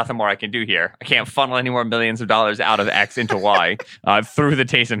 there's nothing more I can do here. I can't funnel any more millions of dollars out of X into Y through the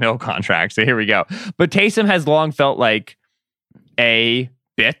Taysom Hill contract. So here we go. But Taysom has long felt like a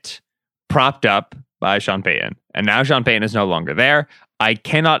bit propped up by Sean Payton. And now Sean Payton is no longer there. I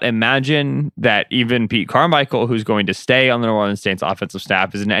cannot imagine that even Pete Carmichael, who's going to stay on the New Orleans Saints offensive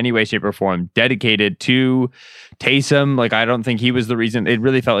staff, is in any way, shape, or form dedicated to Taysom. Like, I don't think he was the reason. It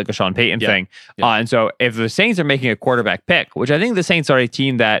really felt like a Sean Payton thing. Yeah. And so if the Saints are making a quarterback pick, which I think the Saints are a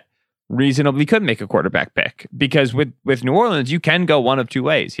team that reasonably could make a quarterback pick, because with New Orleans, you can go one of two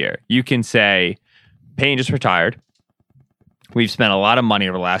ways here. You can say, Payton just retired. We've spent a lot of money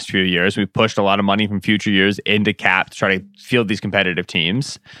over the last few years. We've pushed a lot of money from future years into cap to try to field these competitive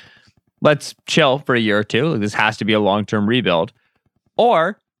teams. Let's chill for a year or two. This has to be a long-term rebuild.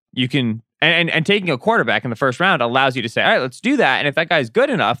 Or you can, and taking a quarterback in the first round allows you to say, all right, let's do that. And if that guy's good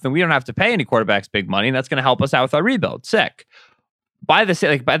enough, then we don't have to pay any quarterbacks big money. And that's going to help us out with our rebuild. Sick. By the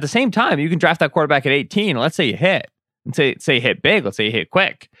same time, you can draft that quarterback at 18. And let's say you hit. And say you hit big. Let's say you hit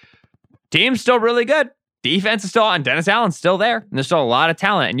quick. Team's still really good. Defense is still on. Dennis Allen's still there. And there's still a lot of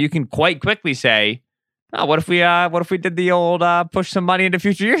talent. And you can quite quickly say, oh, what if we did the old push some money into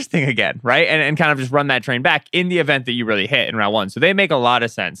future years thing again, right? And kind of just run that train back in the event that you really hit in round one. So they make a lot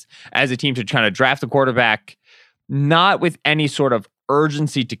of sense as a team to try to draft a quarterback, not with any sort of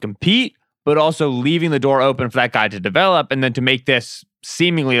urgency to compete, but also leaving the door open for that guy to develop, and then to make this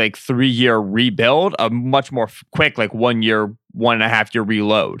seemingly like 3-year rebuild a much more quick, like 1 year, 1.5 year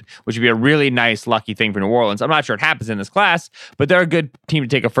reload, which would be a really nice, lucky thing for New Orleans. I'm not sure it happens in this class, but they're a good team to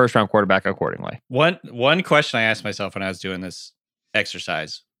take a first-round quarterback accordingly. One question I asked myself when I was doing this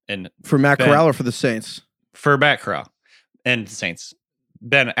exercise, and for Matt Corral or for the Saints? For Matt Corral and the Saints.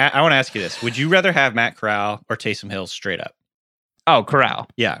 Ben, I want to ask you this: would you rather have Matt Corral or Taysom Hill straight up? Oh, Corral.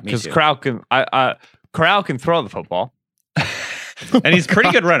 Yeah, because Corral can throw the football. And he's a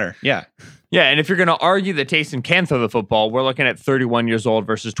pretty good runner. Yeah. Yeah. And if you're going to argue that Taysom can throw the football, we're looking at 31 years old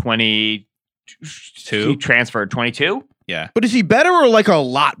versus 22. He transferred 22. Yeah. But is he better or like a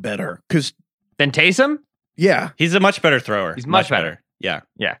lot better? Than Taysom? Yeah. He's a much better thrower. He's much better. Yeah.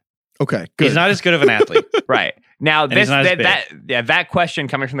 Yeah. Okay. Good. He's not as good of an athlete. Right. Now, that question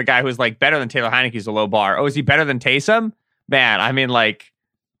coming from the guy who's like better than Taylor Heineke's a low bar. Oh, is he better than Taysom? Man, I mean, like,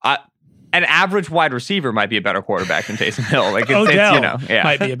 an average wide receiver might be a better quarterback than Taysom Hill. Like, Odell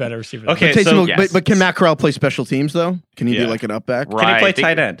might be a better receiver. Okay, but can Matt Corral play special teams though? Can he be like an up back? Right. Can he play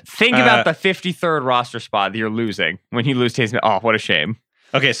tight end? Think about the 53rd roster spot that you're losing when you lose Taysom. Oh, what a shame.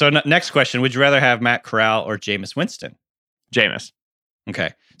 Okay, so next question: would you rather have Matt Corral or Jameis Winston? Jameis.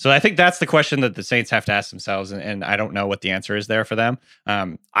 Okay, so I think that's the question that the Saints have to ask themselves, and I don't know what the answer is there for them.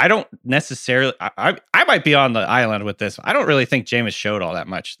 I don't necessarily. I might be on the island with this. I don't really think Jameis showed all that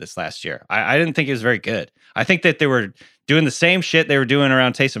much this last year. I didn't think he was very good. I think that they were doing the same shit they were doing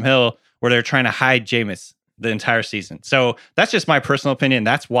around Taysom Hill, where they're trying to hide Jameis the entire season. So that's just my personal opinion.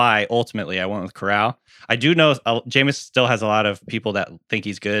 That's why ultimately I went with Corral. I do know Jameis still has a lot of people that think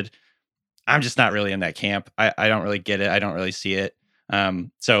he's good. I'm just not really in that camp. I don't really get it. I don't really see it.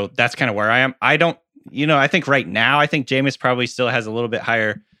 So that's kind of where I am. I think right now, I think Jameis probably still has a little bit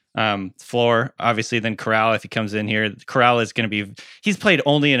higher floor, obviously, than Corral. If he comes in here, Corral is going to be, he's played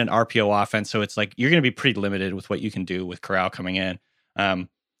only in an RPO offense. So it's like, you're going to be pretty limited with what you can do with Corral coming in.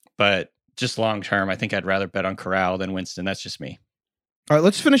 But just long term, I think I'd rather bet on Corral than Winston. That's just me. All right,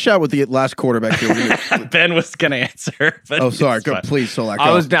 let's finish out with the last quarterback here. Ben was going to answer. But sorry. Go, please, Solak.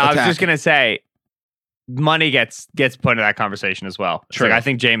 I was just going to say, money gets put into that conversation as well. True. Like, I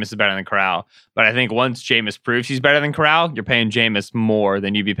think Jameis is better than Corral, but I think once Jameis proves he's better than Corral, you're paying Jameis more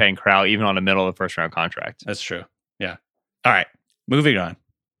than you'd be paying Corral, even on the middle of the first round contract. That's true. Yeah. All right. Moving on.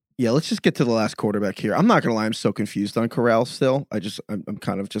 Yeah, let's just get to the last quarterback here. I'm not going to lie. I'm so confused on Corral still. I'm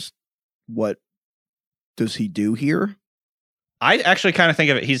kind of just, what does he do here? I actually kind of think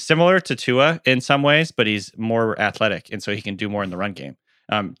of it. He's similar to Tua in some ways, but he's more athletic. And so he can do more in the run game.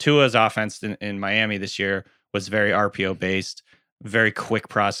 Tua's offense in Miami this year was very RPO based, very quick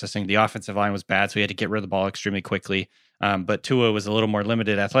processing. The offensive line was bad, so he had to get rid of the ball extremely quickly. But Tua was a little more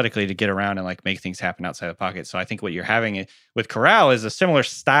limited athletically to get around and like make things happen outside the pocket. So I think what you're having with Corral is a similar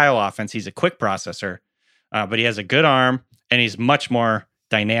style offense. He's a quick processor, but he has a good arm and he's much more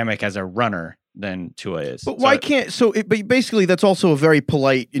dynamic as a runner than Tua is. But why can't, but basically that's also a very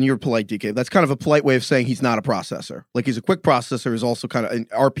polite, in your polite DK, that's kind of a polite way of saying he's not a processor. Like, he's a quick processor is also kind of, an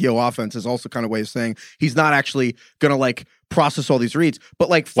RPO offense is also kind of a way of saying he's not actually going to like process all these reads. But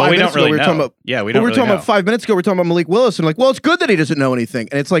like 5 minutes ago, we were talking about, about 5 minutes ago, we were talking about Malik Willis and like, well, it's good that he doesn't know anything.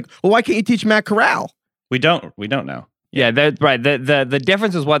 And it's like, well, why can't you teach Matt Corral? We don't know. Yeah, right. The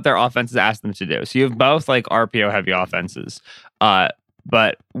difference is what their offenses ask them to do. So you have both like RPO heavy offenses.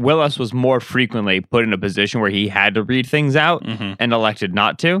 But Willis was more frequently put in a position where he had to read things out and elected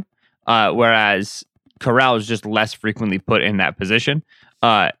not to. Whereas Corral is just less frequently put in that position.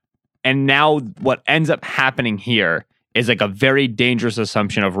 And now what ends up happening here is like a very dangerous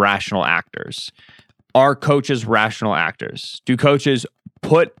assumption of rational actors. Are coaches rational actors? Do coaches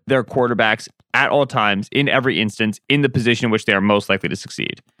put their quarterbacks at all times, in every instance, in the position in which they are most likely to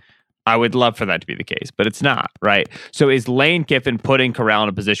succeed? I would love for that to be the case, but it's not, right? So is Lane Kiffin putting Corral in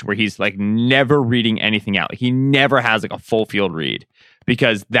a position where he's like never reading anything out? Like he never has like a full field read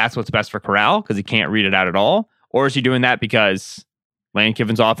because that's what's best for Corral because he can't read it out at all? Or is he doing that because Lane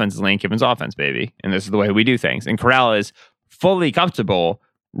Kiffin's offense is Lane Kiffin's offense, baby, and this is the way we do things? And Corral is fully comfortable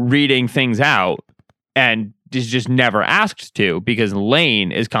reading things out and is just never asked to because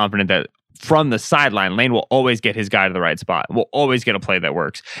Lane is confident that from the sideline, Lane will always get his guy to the right spot. Will always get a play that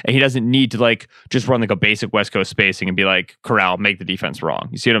works. And he doesn't need to like just run like a basic West Coast spacing and be like, Corral, make the defense wrong.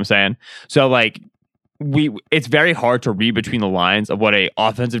 You see what I'm saying? So like it's very hard to read between the lines of what a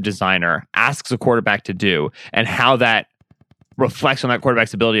offensive designer asks a quarterback to do and how that reflects on that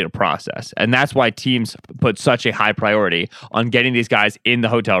quarterback's ability to process. And that's why teams put such a high priority on getting these guys in the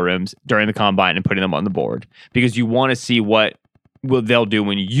hotel rooms during the combine and putting them on the board because you want to see what they'll do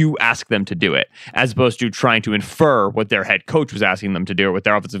when you ask them to do it, as opposed to trying to infer what their head coach was asking them to do or what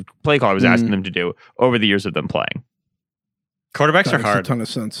their offensive play caller was asking them to do over the years of them playing. Quarterbacks That are makes hard. a ton of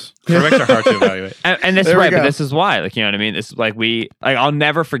sense. Quarterbacks are hard to evaluate. And this There is we right, but go. this is why. Like, you know what I mean? This is like I'll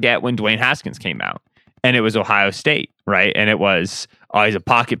never forget when Dwayne Haskins came out and it was Ohio State, right? And it was, he's a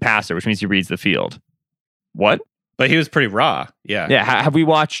pocket passer, which means he reads the field. What? But he was pretty raw. Yeah. Yeah. Have we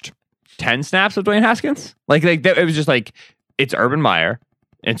watched 10 snaps of Dwayne Haskins? Like it was just like, it's Urban Meyer.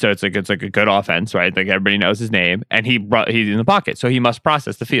 And so it's like a good offense, right? Like everybody knows his name and he's in the pocket. So he must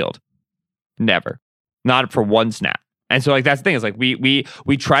process the field. Never. Not for one snap. And so like that's the thing is like we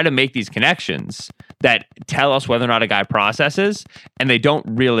try to make these connections that tell us whether or not a guy processes and they don't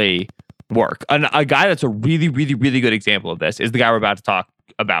really work. A guy that's a really, really, really good example of this is the guy we're about to talk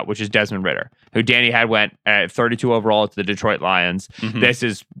about, which is Desmond Ridder, who Danny had went at 32 overall to the Detroit Lions.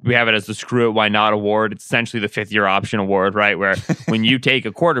 Mm-hmm. We have it as the Screw It Why Not award. It's essentially the 5th year option award, right? Where when you take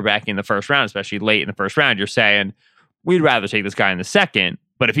a quarterback in the first round, especially late in the first round, you're saying, we'd rather take this guy in the second,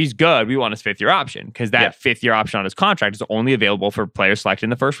 but if he's good, we want his 5th year option because that 5th year option on his contract is only available for players selected in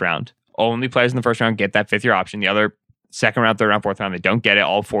the first round. Only players in the first round get that 5th year option. The other second round, third round, fourth round, they don't get it.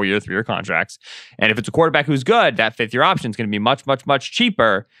 All 4-year, 3-year contracts. And if it's a quarterback who's good, that 5th year option is going to be much, much, much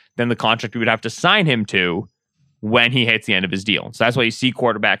cheaper than the contract we would have to sign him to when he hits the end of his deal. So that's why you see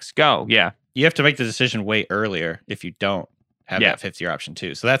quarterbacks go. Yeah. You have to make the decision way earlier if you don't have that 5th year option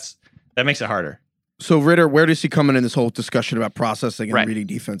too. So that makes it harder. So Ridder, where does he come in this whole discussion about processing and reading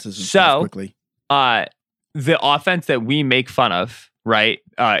defenses and stuff quickly? The offense that we make fun of, right,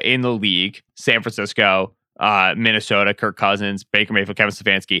 in the league, San Francisco, Minnesota, Kirk Cousins, Baker Mayfield, Kevin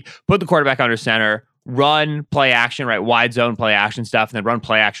Stefanski, put the quarterback under center, run play action, right, wide zone play action stuff, and then run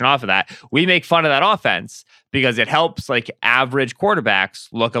play action off of that. We make fun of that offense because it helps like average quarterbacks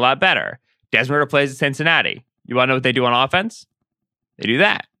look a lot better. Desmond Ridder plays at Cincinnati. You want to know what they do on offense? They do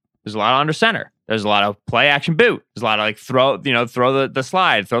that. There's a lot of under center. There's a lot of play action boot. There's a lot of like throw the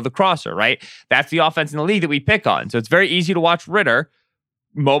slide, throw the crosser, right? That's the offense in the league that we pick on. So it's very easy to watch Ridder,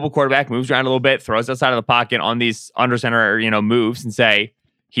 mobile quarterback, moves around a little bit, throws outside of the pocket on these under center, moves and say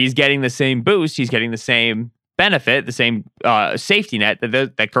he's getting the same boost, he's getting the same benefit, the same safety net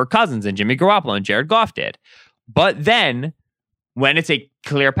that Kirk Cousins and Jimmy Garoppolo and Jared Goff did. But then when it's a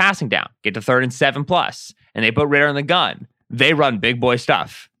clear passing down, get to 3rd and 7+, and they put Ridder in the gun, they run big boy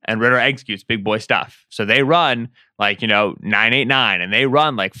stuff. And Ridder executes big boy stuff. So they run like, 9-8-9, and they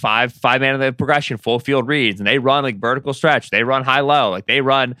run like five man of the progression, full field reads, and they run like vertical stretch. They run high low. Like they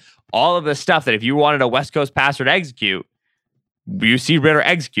run all of the stuff that if you wanted a West Coast passer to execute, you see Ridder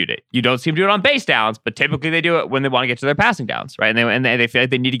execute it. You don't see him do it on base downs, but typically they do it when they want to get to their passing downs, right? And they feel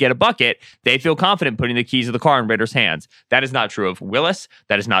like they need to get a bucket. They feel confident putting the keys of the car in Ridder's hands. That is not true of Willis.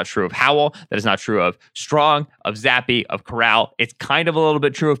 That is not true of Howell. That is not true of Strong, of Zappe, of Corral. It's kind of a little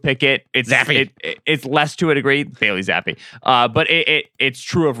bit true of Pickett. It's Zappe. It's less to a degree. Bailey Zappe. But it's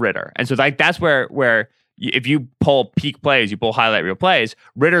true of Ridder. And so like that's where if you pull peak plays, you pull highlight reel plays,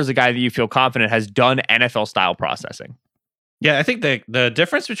 Ridder is a guy that you feel confident has done NFL style processing. Yeah, I think the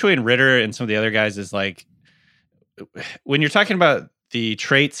difference between Ridder and some of the other guys is like when you're talking about the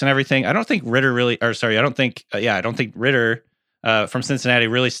traits and everything, I don't think Ridder from Cincinnati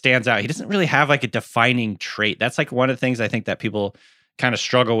really stands out. He doesn't really have like a defining trait. That's like one of the things I think that people kind of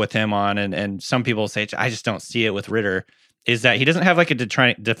struggle with him on, and some people say, I just don't see it with Ridder, is that he doesn't have like a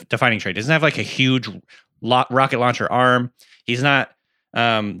defining trait. He doesn't have like a huge rocket launcher arm. He's not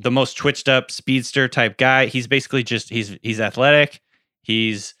the most twitched up speedster type guy. He's basically just he's athletic.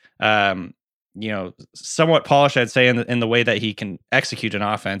 He's somewhat polished, I'd say, in the way that he can execute an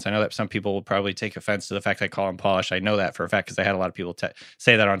offense. I know that some people will probably take offense to the fact that I call him polished. I know that for a fact because I had a lot of people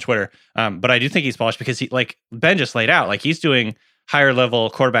say that on Twitter. But I do think he's polished because he, like Ben just laid out, like he's doing higher level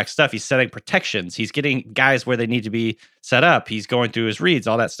quarterback stuff. He's setting protections. He's getting guys where they need to be set up. He's going through his reads,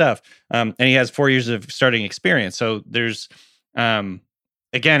 all that stuff. And he has 4 years of starting experience. So there's, again,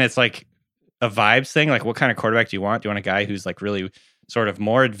 it's like a vibes thing. Like, what kind of quarterback do you want? Do you want a guy who's like really sort of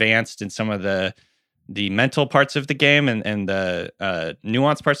more advanced in some of the mental parts of the game and the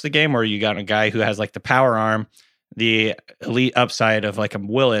nuanced parts of the game, or you got a guy who has like the power arm, the elite upside of like a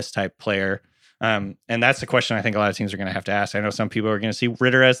Willis type player? And that's the question I think a lot of teams are going to have to ask. I know some people are going to see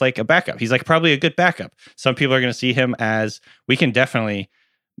Ritter as like a backup. He's like probably a good backup. Some people are going to see him as, we can definitely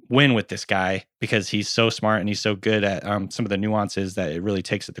win with this guy because he's so smart and he's so good at some of the nuances that it really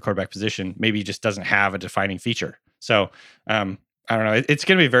takes at the quarterback position. Maybe he just doesn't have a defining feature. So I don't know. It's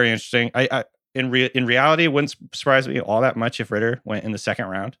going to be very interesting. In reality, it wouldn't surprise me all that much if Ritter went in the second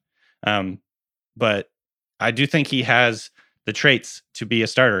round. But I do think he has the traits to be a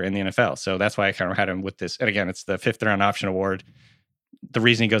starter in the NFL. So that's why I kind of had him with this. And again, it's the 5th round option award. The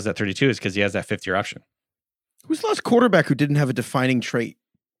reason he goes at 32 is because he has that 5th year option. Who's the last quarterback who didn't have a defining trait?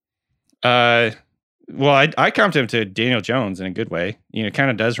 Well, I comped him to Daniel Jones in a good way. It kind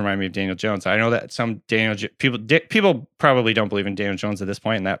of does remind me of Daniel Jones. I know that some people probably don't believe in Daniel Jones at this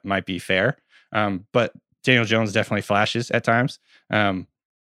point, and that might be fair. But Daniel Jones definitely flashes at times.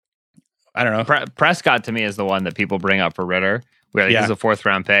 I don't know. Prescott to me is the one that people bring up for Ritter, where he's a 4th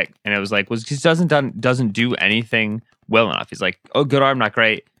round pick, and it was like, he doesn't do anything well enough. He's like, oh, good arm, not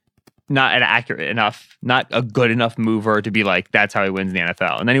great, not an accurate enough, not a good enough mover to be like, that's how he wins in the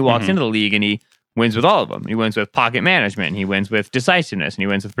NFL. And then he walks into the league and he wins with all of them. He wins with pocket management, and he wins with decisiveness, and he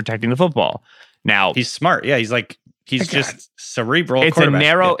wins with protecting the football. Now he's smart. Yeah, he's just cerebral. It's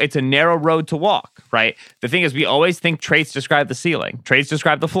a narrow road to walk, right? The thing is, we always think traits describe the ceiling. Traits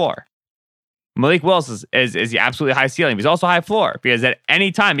describe the floor. Malik Willis is absolutely high ceiling, but he's also high floor because at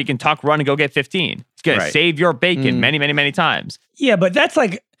any time he can tuck, run, and go get 15. He's going to save your bacon many, many, many times. Yeah, but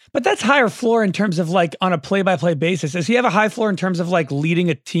that's higher floor in terms of like on a play-by-play basis. Does he have a high floor in terms of like leading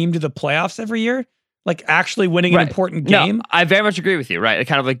a team to the playoffs every year? Like actually winning an important game? No, I very much agree with you, right? It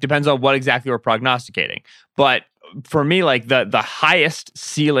kind of like depends on what exactly we're prognosticating. But for me, like the highest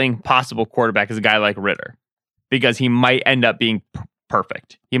ceiling possible quarterback is a guy like Ritter because he might end up being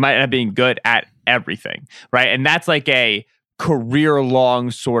perfect. He might end up being good at everything, right? And that's like a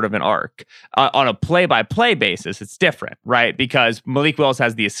career-long sort of an arc. On a play-by-play basis, it's different, right? Because Malik Willis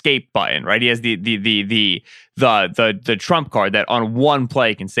has the escape button, right? He has the trump card that on one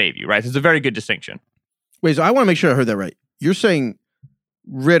play can save you, right? So it's a very good distinction. Wait, so I want to make sure I heard that right. You're saying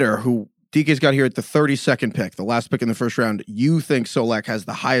Ritter, who DK's got here at the 32nd pick, the last pick in the first round, you think Solak has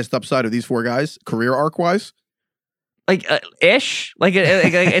the highest upside of these 4 guys, career arc-wise? Like ish, like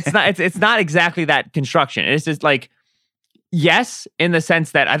it's not exactly that construction. It's just like, yes, in the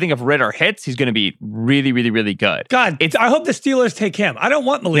sense that I think if Ritter hits, he's going to be really, really, really good. God, I hope the Steelers take him. I don't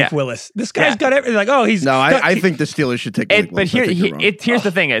want Malik Willis. This guy's got everything. Like, oh, he's I think the Steelers should take Malik Willis. But here's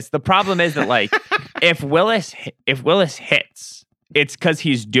the thing: is the problem is that like if Willis hits, it's because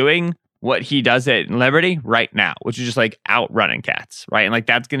he's doing what he does at Liberty right now, which is just like outrunning cats, right? And like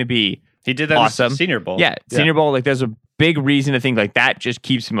that's going to be. He did that awesome. in Senior Bowl. Yeah, Senior Bowl. Like, there's a big reason to think like that just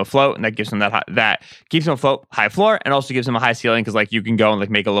keeps him afloat, and that gives him that keeps him afloat, high floor, and also gives him a high ceiling because like you can go and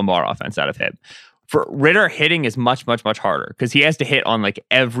like make a Lamar offense out of him. For Ritter, hitting is much, much, much harder because he has to hit on like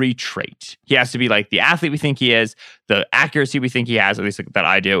every trait. He has to be like the athlete we think he is, the accuracy we think he has, at least like, that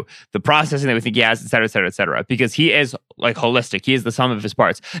I do, the processing that we think he has, et cetera, et cetera, et cetera. Because he is like holistic. He is the sum of his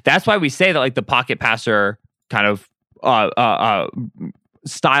parts. That's why we say that like the pocket passer kind of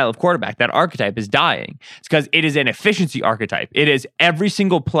style of quarterback, that archetype is dying. It's because it is an efficiency archetype. It is every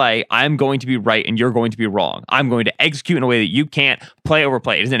single play, I'm going to be right and you're going to be wrong. I'm going to execute in a way that you can't play over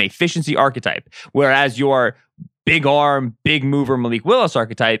play. It is an efficiency archetype. Whereas your big arm, big mover Malik Willis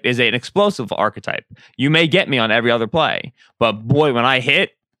archetype is an explosive archetype. You may get me on every other play, but boy, when I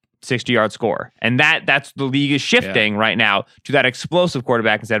hit, 60-yard score. And that's the league is shifting right now to that explosive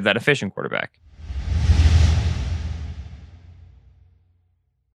quarterback instead of that efficient quarterback.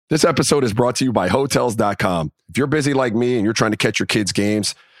 This episode is brought to you by Hotels.com. If you're busy like me and you're trying to catch your kids'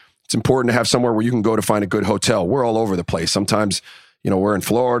 games, it's important to have somewhere where you can go to find a good hotel. We're all over the place. Sometimes, we're in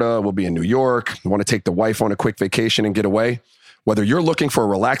Florida, we'll be in New York. We want to take the wife on a quick vacation and get away. Whether you're looking for a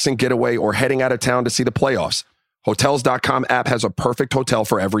relaxing getaway or heading out of town to see the playoffs, Hotels.com app has a perfect hotel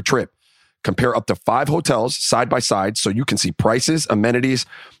for every trip. Compare up to 5 hotels side by side so you can see prices, amenities,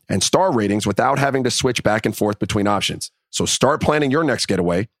 and star ratings without having to switch back and forth between options. So start planning your next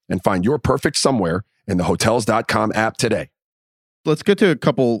getaway and find your perfect somewhere in the Hotels.com app today. Let's get to a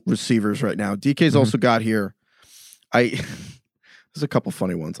couple receivers right now. DK's also got here. There's a couple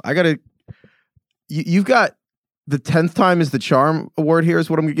funny ones. You've got the 10th time is the charm award here is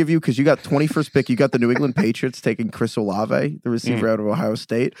what I'm going to give you because you got 21st pick. You got the New England Patriots taking Chris Olave, the receiver out of Ohio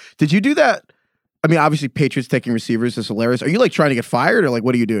State. Did you do that? I mean, obviously Patriots taking receivers is hilarious. Are you like trying to get fired or like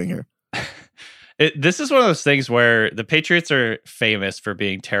what are you doing here? This is one of those things where the Patriots are famous for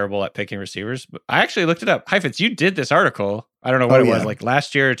being terrible at picking receivers. But I actually looked it up. Heifetz, you did this article. I don't know what it was, like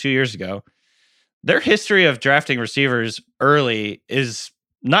last year or 2 years ago. Their history of drafting receivers early is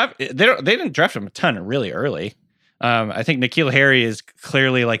not. They didn't draft them a ton really early. I think N'Keal Harry is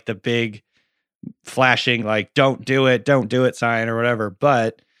clearly like the big flashing like don't do it sign or whatever.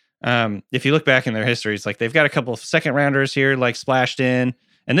 But if you look back in their history, it's like they've got a couple of second rounders here like splashed in.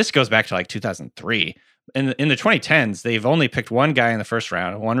 And this goes back to like 2003. In the 2010s, they've only picked one guy in the first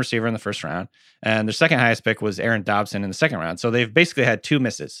round, one receiver in the first round, and their second highest pick was Aaron Dobson in the second round. So they've basically had 2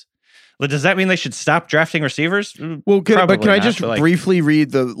 misses. Well, does that mean they should stop drafting receivers? Well, can I just briefly read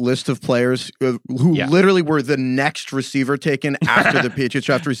the list of players who literally were the next receiver taken after the Patriots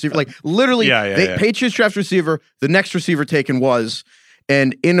draft receiver? Like literally, Patriots draft receiver, the next receiver taken was,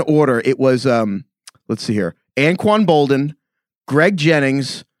 and in order, it was, let's see here, Anquan Bolden, Greg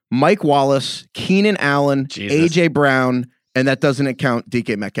Jennings, Mike Wallace, Keenan Allen, A.J. Brown, and that doesn't count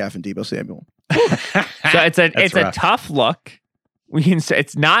DK Metcalf and Deebo Samuel. So it's a tough look. We can say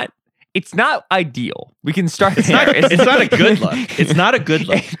it's not ideal. We can start there. It's not a good look. It's not a good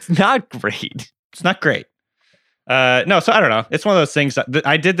look. It's not great. It's not great. No, so I don't know. It's one of those things that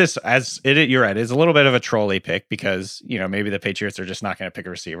I did this you're right. It's a little bit of a trolley pick because, maybe the Patriots are just not going to pick a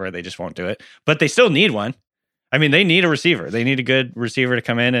receiver. They just won't do it. But they still need one. I mean, they need a receiver. They need a good receiver to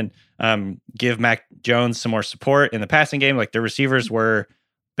come in and give Mac Jones some more support in the passing game. Like their receivers were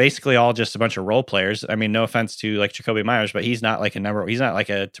basically all just a bunch of role players. I mean, no offense to like Jacoby Myers, but he's not like a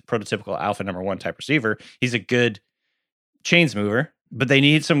prototypical alpha number 1 type receiver. He's a good chains mover, but they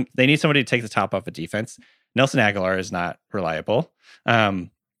need somebody to take the top off a defense. Nelson Aguilar is not reliable. And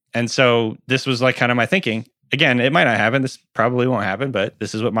so this was like kind of my thinking. Again, it might not happen. This probably won't happen, but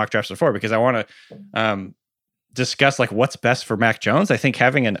this is what mock drafts are for because I want to discuss like what's best for Mac Jones. I think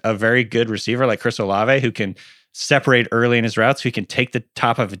having a very good receiver like Chris Olave who can separate early in his routes, who can take the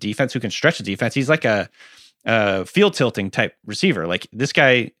top of a defense, who can stretch the defense. He's like a field tilting type receiver. Like this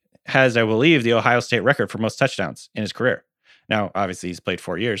guy has, I believe, the Ohio State record for most touchdowns in his career. Now, obviously, he's played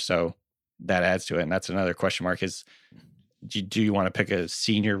 4 years, so that adds to it. And that's another question mark is, do you want to pick a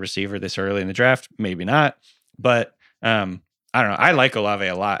senior receiver this early in the draft? Maybe not. But I don't know. I like Olave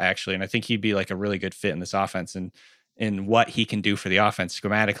a lot, actually, and I think he'd be like a really good fit in this offense and in what he can do for the offense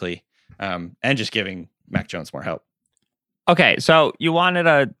schematically, and just giving Mac Jones more help. Okay, so you wanted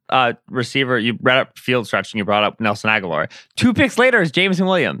a receiver. You brought up field stretching. You brought up Nelson Aguilar. 2 picks later is Jameson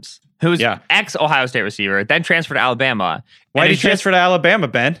Williams, who's ex-Ohio State receiver, then transferred to Alabama. Why did he transfer to Alabama,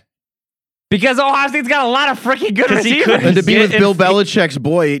 Ben? Because Ohio State's got a lot of freaking good receivers. And to be with Bill Belichick's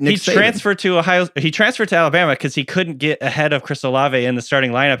boy, Nick Saban. He transferred to Alabama because he couldn't get ahead of Chris Olave in the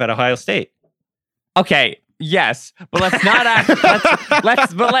starting lineup at Ohio State. Okay, yes, but let's not act.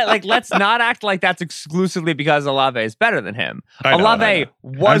 Let's not act like that's exclusively because Olave is better than him. Olave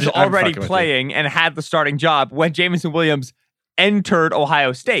was already playing and had the starting job when Jameson Williams entered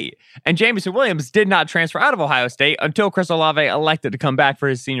Ohio State. And Jameson Williams did not transfer out of Ohio State until Chris Olave elected to come back for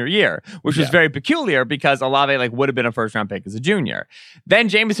his senior year, which was very peculiar because Olave would have been a first-round pick as a junior. Then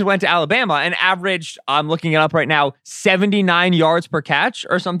Jameson went to Alabama and averaged, I'm looking it up right now, 79 yards per catch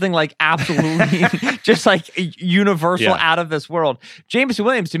or something like absolutely just like universal out of this world. Jameson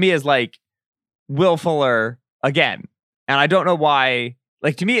Williams to me is like Will Fuller again. And I don't know why.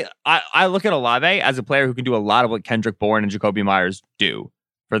 Like, to me, I look at Olave as a player who can do a lot of what Kendrick Bourne and Jacoby Myers do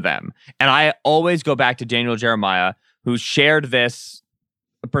for them. And I always go back to Daniel Jeremiah, who shared this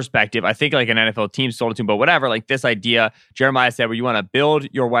perspective. I think like an NFL team sold it to him, but whatever, like this idea, Jeremiah said, where you want to build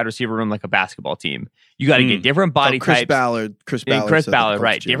your wide receiver room like a basketball team. You got to get different body types. Chris Ballard,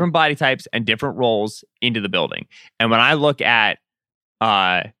 right. Different body types and different roles into the building. And when I look at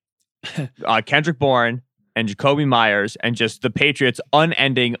Kendrick Bourne and Jacoby Myers and just the Patriots'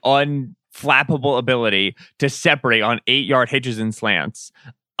 unending, unflappable ability to separate on 8-yard hitches and slants.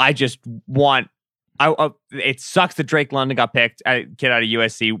 I just want... it sucks that Drake London got picked, kid out of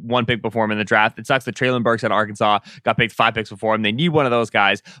USC, 1 pick before him in the draft. It sucks that Traylon Burks out of Arkansas got picked 5 picks before him. They need one of those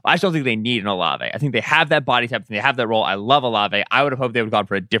guys. I just don't think they need an Olave. I think they have that body type. They have that role. I love Olave. I would have hoped they would have gone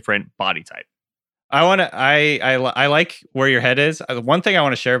for a different body type. I like where your head is. One thing I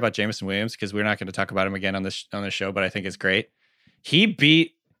want to share about Jameson Williams, because we're not going to talk about him again on this show, but I think it's great. He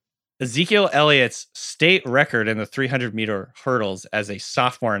beat Ezekiel Elliott's state record in the 300-meter hurdles as a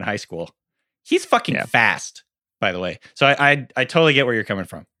sophomore in high school. He's fucking fast, by the way. So I totally get where you're coming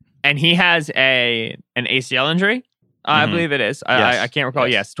from. And he has an ACL injury. I believe it is. I can't recall.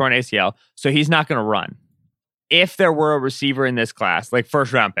 Yes, torn ACL. So he's not going to run. If there were a receiver in this class, like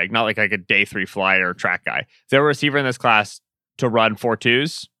first round pick, not like a day 3 flyer or track guy, if there were a receiver in this class to run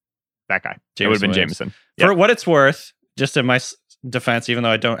 4.2s, that guy. It would have been Jameson. For what it's worth, just in my defense, even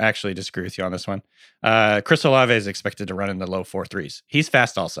though I don't actually disagree with you on this one, Chris Olave is expected to run in the low 4.3s. He's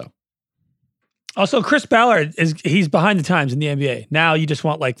fast also. Also, Chris Ballard he's behind the times in the NBA. Now you just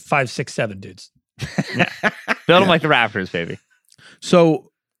want like 5, 6, 7 dudes. Build them like the Raptors, baby.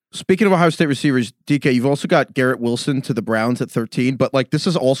 So, speaking of Ohio State receivers, DK, you've also got Garrett Wilson to the Browns at 13, but like this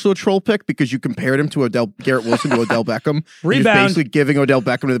is also a troll pick because you compared him to Garrett Wilson to Odell Beckham. Rebound. Basically giving Odell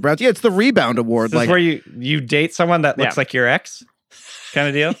Beckham to the Browns. Yeah, it's the rebound award. This is where you date someone that looks like your ex kind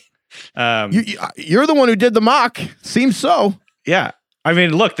of deal. You're the one who did the mock. Seems so. Yeah. I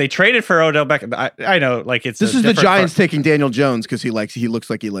mean, look, they traded for Odell Beckham. I know, like this is the Giants taking Daniel Jones because he looks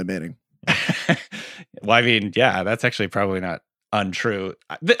like Eli Manning. Well, I mean, yeah, that's actually probably not untrue.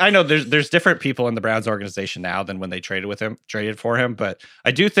 I know there's different people in the Browns organization now than when they traded for him, but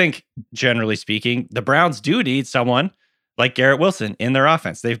I do think, generally speaking, the Browns do need someone like Garrett Wilson in their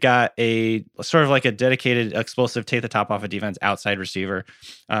offense. They've got a sort of like a dedicated, explosive, take the top off of defense outside receiver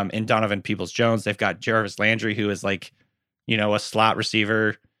in Donovan Peoples-Jones. They've got Jarvis Landry, who is like, a slot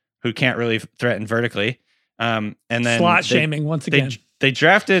receiver who can't really threaten vertically. And then slot shaming once again. They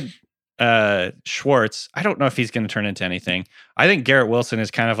drafted Schwartz. I don't know if he's going to turn into anything. I think Garrett Wilson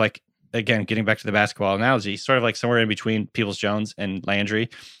is kind of like, again, getting back to the basketball analogy, sort of like somewhere in between Peoples-Jones and Landry.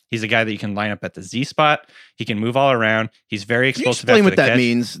 He's a guy that you can line up at the Z spot. He can move all around. He's very explosive. Explain what that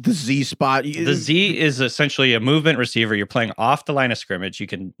means, the Z spot. The Z is essentially a movement receiver. You're playing off the line of scrimmage. You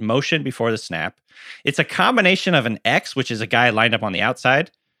can motion before the snap. It's a combination of an X, which is a guy lined up on the outside,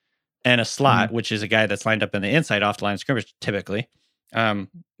 and a slot, which is a guy that's lined up in the inside off the line of scrimmage, typically.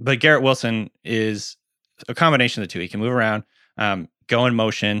 But Garrett Wilson is a combination of the two. He can move around, go in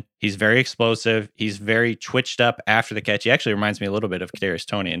motion. He's very explosive. He's very twitched up after the catch. He actually reminds me a little bit of Kadarius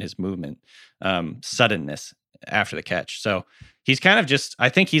Toney in his movement, suddenness after the catch. So he's kind of I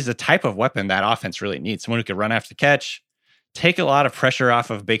think he's the type of weapon that offense really needs. Someone who could run after the catch, take a lot of pressure off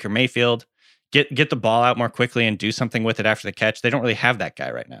of Baker Mayfield, get the ball out more quickly and do something with it after the catch. They don't really have that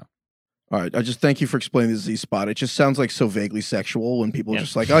guy right now. All right, I just thank you for explaining the Z spot. It just sounds like so vaguely sexual when people are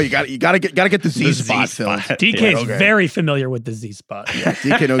just like, "Oh, you got to get the Z spot filled." DK is very familiar with the Z spot. Yeah,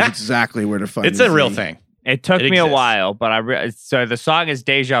 DK knows exactly where to find. It's a real thing. It took me a while, but so the song is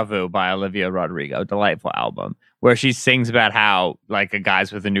 "Deja Vu" by Olivia Rodrigo, delightful album, where she sings about how like a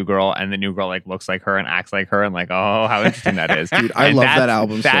guy's with a new girl and the new girl like looks like her and acts like her, and like, oh, how interesting that is. Dude, I love that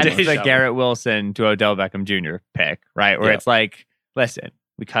album. That's so much. the Garrett Wilson to Odell Beckham Jr. pick, right? Where it's like, listen.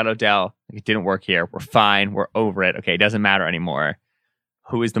 We cut Odell. It didn't work here. We're fine. We're over it. Okay, it doesn't matter anymore.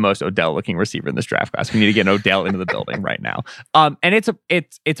 Who is the most Odell-looking receiver in this draft class? We need to get an Odell into the building right now. And it's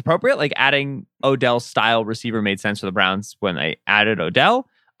appropriate. Like adding Odell-style receiver made sense for the Browns when they added Odell.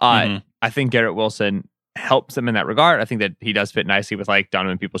 I think Garrett Wilson helps them in that regard. I think that he does fit nicely with like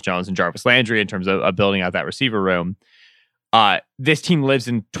Donovan Peoples-Jones and Jarvis Landry in terms of building out that receiver room. This team lives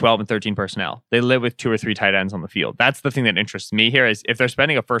in 12 and 13 personnel. They live with 2 or 3 tight ends on the field. That's the thing that interests me here is if they're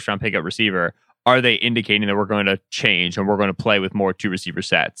spending a first round pick at receiver, are they indicating that we're going to change and we're going to play with more 2 receiver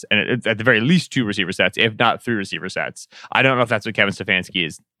sets? And it's at the very least 2 receiver sets, if not 3 receiver sets. I don't know if that's what Kevin Stefanski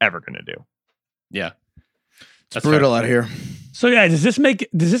is ever going to do. Yeah. It's brutal out here. So yeah, does this make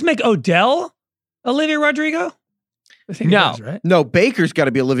Odell Olivia Rodrigo? I think it does, right? No, Baker's got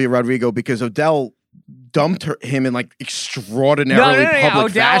to be Olivia Rodrigo because Odell dumped him in like extraordinarily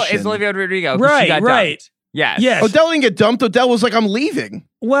public Odell fashion. is Olivia Rodrigo. Right. Dumped. Yes. Odell didn't get dumped. Odell was like, I'm leaving.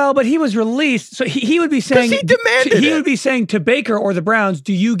 Well, but he was released. So he would be saying, he demanded he would be saying to Baker or the Browns,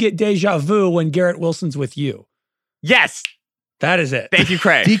 do you get deja vu when Garrett Wilson's with you? Yes. That is it. Thank you,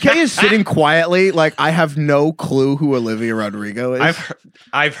 Craig. DK is sitting quietly, like I have no clue who Olivia Rodrigo is.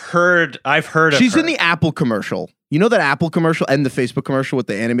 I've heard of her. She's in the Apple commercial. You know that Apple commercial and the Facebook commercial with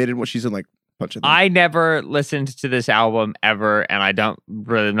the animated what she's in like a bunch of them. I never listened to this album ever, and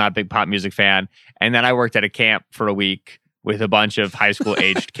I'm not a big pop music fan. And then I worked at a camp for a week with a bunch of high school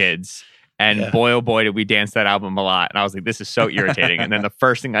aged kids. And boy, oh boy, did we dance that album a lot. And I was like, this is so irritating. And then the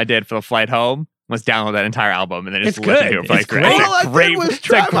first thing I did for the flight home was download that entire album and then just listen to it for like great. It's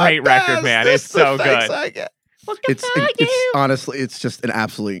a great record, man. It's so good. It's honestly, it's just an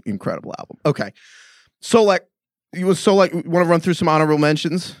absolutely incredible album. Okay. Solek, you want to run through some honorable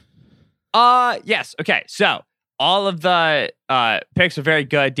mentions? Yes. Okay. So all of the picks are very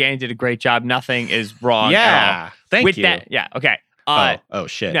good. Danny did a great job. Nothing is wrong at all. Thank you. Yeah. Okay. Oh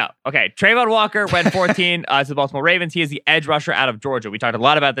shit. No. Okay. Trayvon Walker went 14 to the Baltimore Ravens. He is the edge rusher out of Georgia. We talked a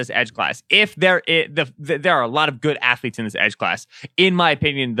lot about this edge class. If there are a lot of good athletes in this edge class. In my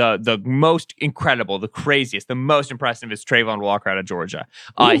opinion, the most incredible, the craziest, the most impressive is Trayvon Walker out of Georgia.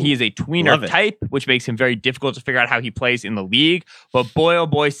 He is a tweener type, which makes him very difficult to figure out how he plays in the league. But boy, oh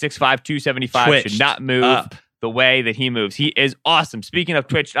boy, 6'5", 275 should not move up the way that he moves. He is awesome. Speaking of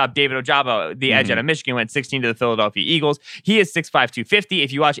Twitch, David Ojabo, the edge out of Michigan, went 16 to the Philadelphia Eagles. He is 6'5", 250.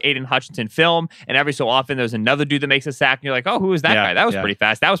 If you watch Aiden Hutchinson film, and every so often there's another dude that makes a sack, and you're like, oh, who is that guy? That was pretty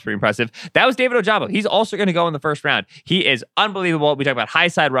fast. That was pretty impressive. That was David Ojabo. He's also going to go in the first round. He is unbelievable. We talk about high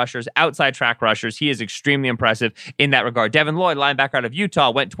side rushers, outside track rushers. He is extremely impressive in that regard. Devin Lloyd, linebacker out of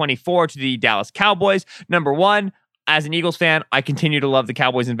Utah, went 24 to the Dallas Cowboys. Number one, as an Eagles fan, I continue to love the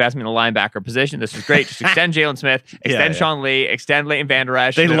Cowboys' investment in the linebacker position. This is great. Just extend Jalen Smith, extend Sean Lee, extend Leighton Vander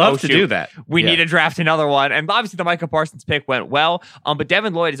Esch. They love to do that. We need to draft another one. And obviously the Micah Parsons pick went well. But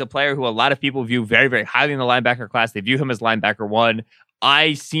Devin Lloyd is a player who a lot of people view very, very highly in the linebacker class. They view him as linebacker one.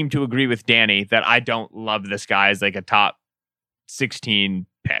 I seem to agree with Danny that I don't love this guy as like a top 16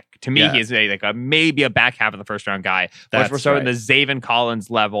 pick. To me, he is maybe a back half of the first round guy. Which we're sort of in the Zaven Collins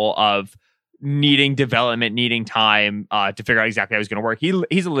level of needing development, needing time to figure out exactly how he's going to work.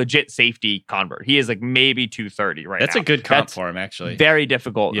 He's a legit safety convert. He is like maybe 230 right That's now. A good comp for him, actually. Very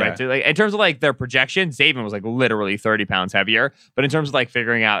difficult, right? So like in terms of like their projection, Zaven was like literally 30 pounds heavier. But in terms of like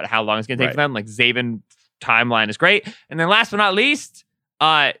figuring out how long it's going to take for them, like Zaven timeline is great. And then last but not least,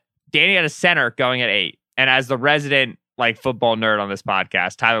 Danny had a center going at 8. And as the resident like football nerd on this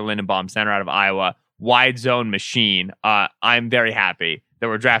podcast, Tyler Lindenbaum, center out of Iowa, wide zone machine. I'm very happy that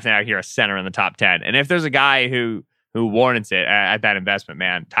we're drafting out here a center in the top 10. And if there's a guy who warrants it at that investment,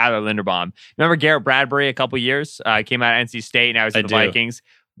 man, Tyler Linderbaum. Remember Garrett Bradbury a couple years? Came out of NC State, now he's with the Vikings.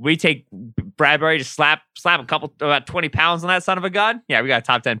 We take Bradbury, just slap a couple, about 20 pounds on that son of a gun. Yeah, we got a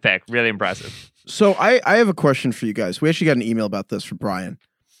top 10 pick. Really impressive. So I have a question for you guys. We actually got an email about this from Brian.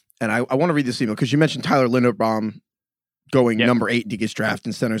 And I want to read this email because you mentioned Tyler Linderbaum going number 8 in DK's draft,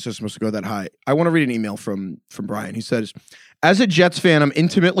 and centers are supposed to go that high. I want to read an email from Brian. He says, as a Jets fan, I'm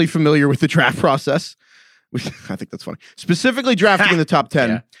intimately familiar with the draft process. I think that's funny. Specifically drafting in the top 10.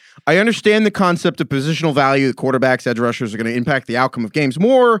 Yeah. I understand the concept of positional value. The quarterbacks, edge rushers are going to impact the outcome of games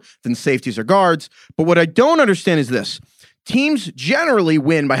more than safeties or guards. But what I don't understand is this. Teams generally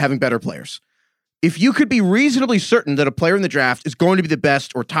win by having better players. If you could be reasonably certain that a player in the draft is going to be the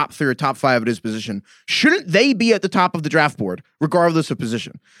best or top 3 or top 5 at his position, shouldn't they be at the top of the draft board, regardless of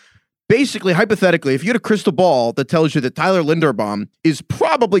position? Basically, hypothetically, if you had a crystal ball that tells you that Tyler Linderbaum is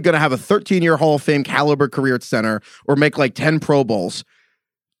probably going to have a 13-year Hall of Fame caliber career at center or make like 10 Pro Bowls,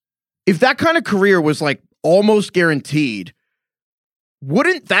 if that kind of career was like almost guaranteed,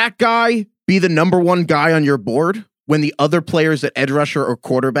 wouldn't that guy be the number 1 guy on your board? When the other players at edge rusher or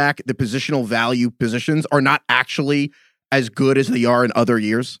quarterback, the positional value positions, are not actually as good as they are in other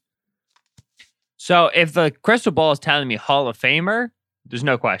years? So if the crystal ball is telling me Hall of Famer, there's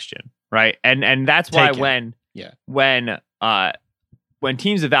no question, right? And that's why when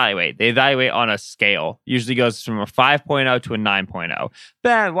teams evaluate, they evaluate on a scale. Usually goes from a 5.0 to a 9.0.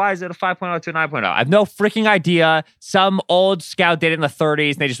 Ben, why is it a 5.0 to a 9.0? I have no freaking idea. Some old scout did it in the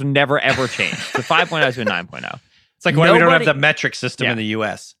 30s, and they just never, ever changed. So 5.0 to a 9.0. It's like why we don't have the metric system in the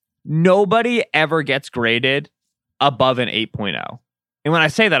US. Nobody ever gets graded above an 8.0. And when I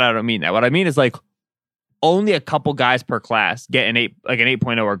say that, I don't mean that. What I mean is like only a couple guys per class get an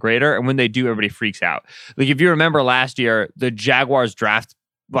 8.0 or greater. And when they do, everybody freaks out. Like if you remember last year, the Jaguars draft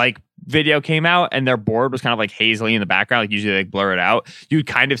like video came out and their board was kind of like hazily in the background. Like usually they blur it out. You'd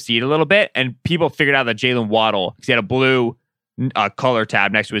kind of see it a little bit. And people figured out that Jalen Waddle, because he had a blue color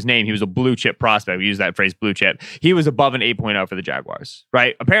tab next to his name. He was a blue chip prospect. We use that phrase blue chip. He was above an 8.0 for the Jaguars,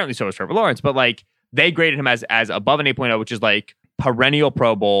 right? Apparently so was Trevor Lawrence, but like they graded him as above an 8.0, which is like perennial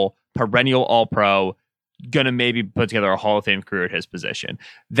Pro Bowl, perennial All Pro, gonna maybe put together a Hall of Fame career at his position.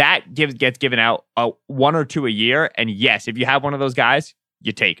 That gets given out 1 or 2 a year. And yes, if you have one of those guys,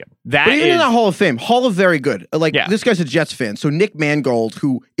 you take him. But even in the Hall of Fame, Hall of very good. Like this guy's a Jets fan. So Nick Mangold,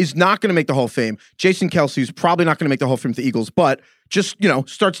 who is not going to make the Hall of Fame. Jason Kelsey, who's probably not going to make the Hall of Fame with the Eagles, but just,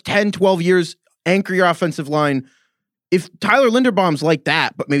 starts 10, 12 years, anchor your offensive line. If Tyler Linderbaum's like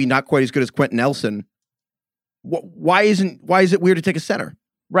that, but maybe not quite as good as Quentin Nelson, why is it weird to take a center?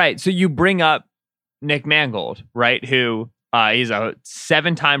 Right. So you bring up Nick Mangold, right? Who he's a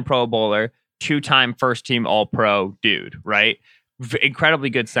 7-time Pro Bowler, 2-time first team All Pro dude, right? incredibly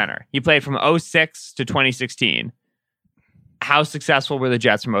good center. He played from 06 to 2016. How successful were the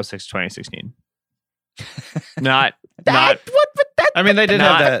Jets from 06 to 2016? Not. I mean, they did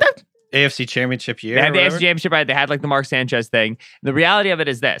have that AFC Championship year. They had the AFC Championship, right? They had like the Mark Sanchez thing. The reality of it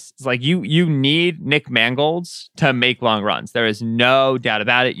is this: it's like you need Nick Mangold's to make long runs. There is no doubt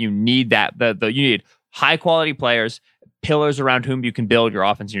about it. You need that. You need high quality players, pillars around whom you can build your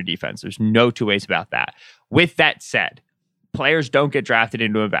offense and your defense. There's no two ways about that. With that said, players don't get drafted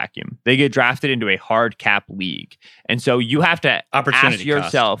into a vacuum. They get drafted into a hard cap league. And so you have to ask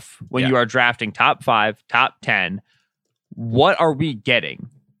yourself when you are drafting top 5, top 10, what are we getting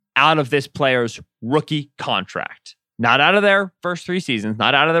out of this player's rookie contract? Not out of their first 3 seasons,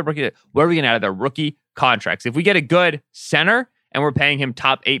 not out of their rookie. What are we getting out of their rookie contracts? If we get a good center and we're paying him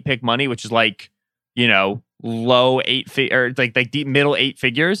top 8 pick money, which is like, low 8 or like deep middle 8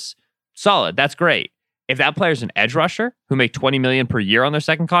 figures, solid. That's great. If that player's an edge rusher who make $20 million per year on their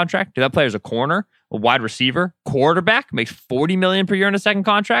second contract, if that player's a corner, a wide receiver, quarterback, makes $40 million per year on a second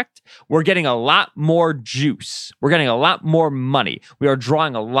contract, we're getting a lot more juice. We're getting a lot more money. We are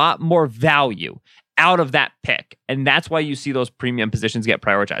drawing a lot more value out of that pick. And that's why you see those premium positions get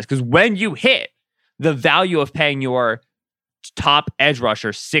prioritized. Because when you hit the value of paying your top edge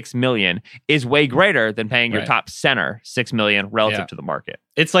rusher $6 million is way greater than paying your top center $6 million relative to the market.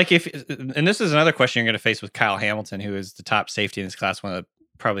 It's like and this is another question you're going to face with Kyle Hamilton, who is the top safety in this class, one of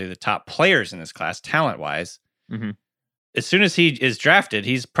probably the top players in this class, talent wise. Mm-hmm. As soon as he is drafted,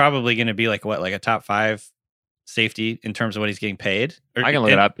 he's probably going to be like a top 5 safety in terms of what he's getting paid. I can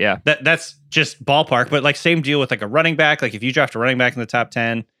look it up. Yeah, that's just ballpark, but like same deal with like a running back. Like if you draft a running back in the top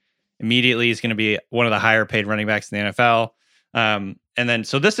 10, immediately he's going to be one of the higher paid running backs in the NFL. And then,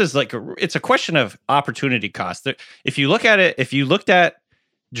 so this is like, it's a question of opportunity cost. If you look at it, if you looked at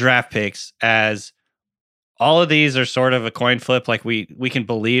draft picks as all of these are sort of a coin flip, like we can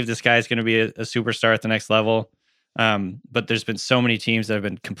believe this guy's going to be a superstar at the next level. But there's been so many teams that have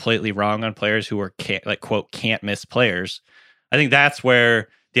been completely wrong on players who are can't miss players. I think that's where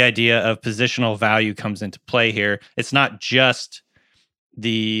the idea of positional value comes into play here. It's not just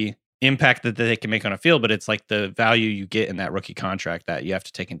the impact that they can make on a field, but it's like the value you get in that rookie contract that you have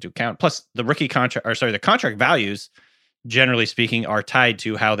to take into account. Plus the the contract values, generally speaking, are tied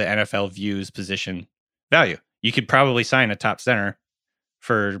to how the NFL views position value. You could probably sign a top center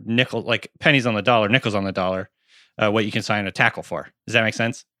for pennies on the dollar, nickels on the dollar, what you can sign a tackle for. Does that make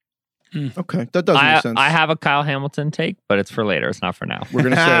sense? Okay, that does make sense. I have a Kyle Hamilton take, but it's for later. It's not for now. We're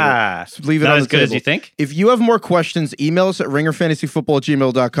going to save it. Leave it not on as the good table. as you think. If you have more questions, email us at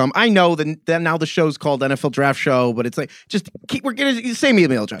ringerfantasyfootball@gmail.com. I know that now the show's called NFL Draft Show, but it's like, we're getting the same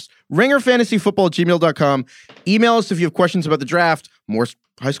email address. ringerfantasyfootball@gmail.com. Email us if you have questions about the draft, more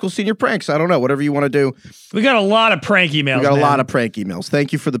high school senior pranks. I don't know, whatever you want to do. We got a lot of prank emails. We got a lot of prank emails.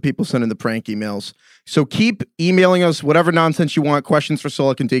 Thank you for the people sending the prank emails. So keep emailing us whatever nonsense you want. Questions for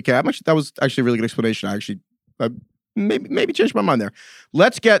Solak and DK. That was actually a really good explanation. I maybe changed my mind there.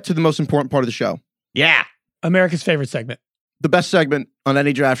 Let's get to the most important part of the show. Yeah. America's favorite segment. The best segment on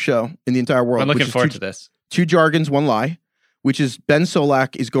any draft show in the entire world. I'm looking forward to this. 2 jargons, 1 lie, which is Ben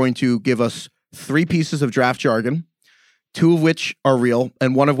Solak is going to give us 3 pieces of draft jargon, 2 of which are real,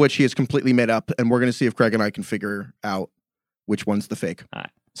 and 1 of which he has completely made up. And we're going to see if Craig and I can figure out which one's the fake. All right.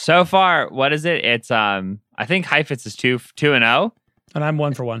 So far, what is it? It's I think Heifetz is 2-0. And I'm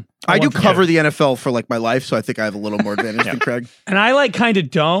 1 for 1. I do cover the NFL for like my life, so I think I have a little more advantage than Craig. And I kind of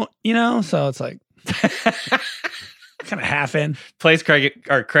don't, so it's like kind of half in. Plays Craig,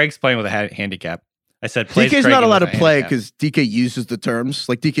 or Craig's playing with a handicap. I said plays DK's Craig not allowed to with a play handicap. because DK uses the terms.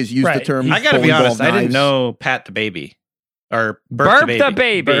 Like DK's used the term. I got to be bowling ball honest, I didn't knives. know Pat the baby. Or burp the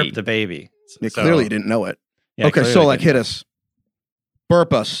baby. Burp the baby. Yeah, clearly you didn't know it. Yeah, okay, so like hit us.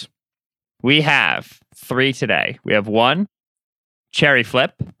 Burp us. We have 3 today. We have 1, cherry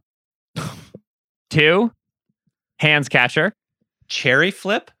flip. 2, hands catcher. Cherry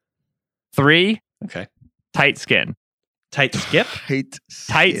flip? 3, okay. Tight skin. Tight skip?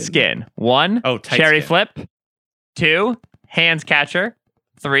 Tight skin. 1, tight cherry skin. flip. 2, hands catcher.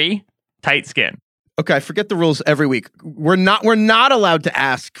 3, tight skin. Okay, I forget the rules every week. We're not allowed to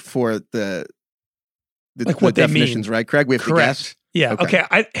ask for the what they definitions, mean. right, Craig? We have to guess. Yeah. Okay.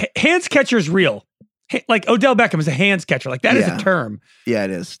 Hands catcher is real. Like Odell Beckham is a hands catcher. Like that is a term. Yeah,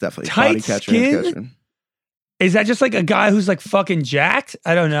 it is definitely Tight body catcher. skin? Hands catcher. Is that just like a guy who's like fucking jacked?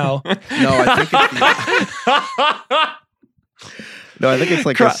 I don't know. No, I think it's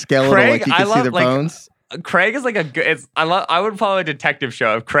like a skeletal. Craig, like you can see their bones. Craig is like a good. I would follow a detective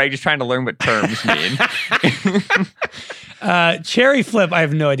show of Craig just trying to learn what terms mean. Cherry flip. I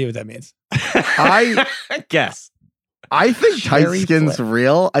have no idea what that means. I guess. I think tight Cherry skin's flip.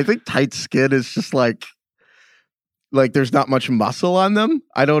 real. I think tight skin is just like there's not much muscle on them.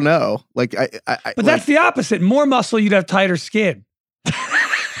 I don't know. Like But that's the opposite. More muscle, you'd have tighter skin.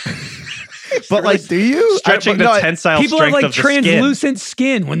 but like, do you Stretching the tensile People have strength like of the skin. translucent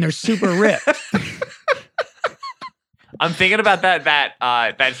skin when they're super ripped. I'm thinking about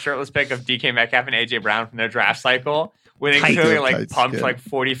that shirtless pic of DK Metcalf and AJ Brown from their draft cycle, where they Tight. clearly Tight like pumped skin. like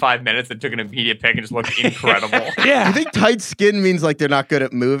 45 minutes and took an immediate pic and just looked incredible. Yeah. You think tight skin means like they're not good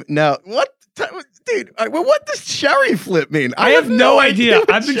at moving? No. What? Dude, what does cherry flip mean? I have no idea.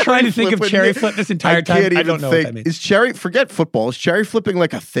 what I've been cherry trying to think of flip cherry means. flip this entire time. can't I even don't know what think. that means. Is cherry? Forget football. Is cherry flipping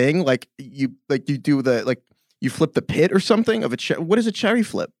like a thing? Like you do you flip the pit or something of a what is a cherry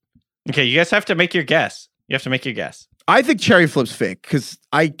flip? Okay, you guys have to make your guess. You have to make your guess. I think cherry flip's fake because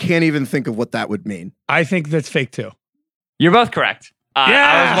I can't even think of what that would mean. I think that's fake too. You're both correct.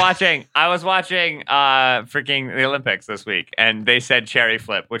 Yeah! I was watching freaking the Olympics this week, and they said cherry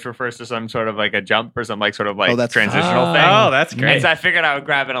flip, which refers to some sort of like a jump or some like sort of like that's transitional fun. thing. Oh, that's great. And so I figured I would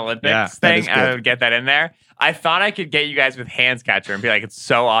grab an Olympics Yeah, that thing is and I good. would get that in there. I thought I could get you guys with hands catcher and be like, it's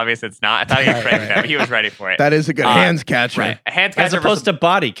so obvious it's not. I thought I could Craig that, but he was ready for it. That is a good hands catcher. Right. A hands catcher As opposed to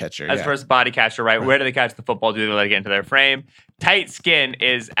body catcher. as yeah. versus body catcher, right? Where do they catch the football? Do they let it get into their frame? Tight skin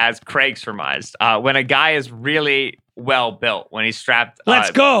is, as Craig surmised, when a guy is really well built, when he's strapped.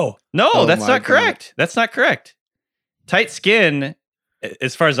 Let's go. No, Oh that's my not God. correct. That's not correct. Tight skin,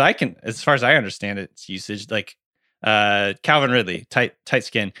 as far as I understand its usage, like Calvin Ridley, tight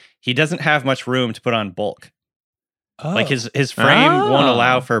skin. He doesn't have much room to put on bulk. Oh, Like his frame won't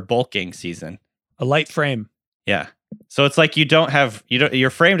allow for bulking season. a light frame. Yeah. So it's like your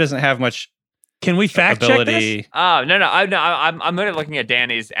frame doesn't have much Can we fact check this? ability. Oh no! I'm literally looking at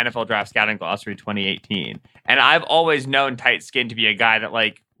Danny's NFL Draft Scouting Glossary 2018, and I've always known tight skin to be a guy that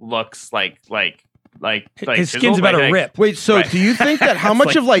like looks like His skin's chiseled, about like, to like- rip. Wait, so Right. do you think that how much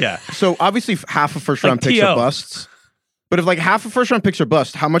like- of like yeah. so obviously half of first round Like picks T.O. are busts, but if like half of first round picks are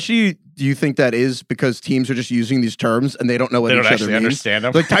bust, how much do you think that is because teams are just using these terms and they don't know what They each don't other actually means? understand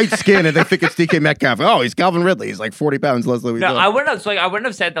them. Like tight skin and they think it's DK Metcalf. Oh, he's Calvin Ridley. He's like 40 pounds less than we No, thought. I wouldn't have. So, like, I wouldn't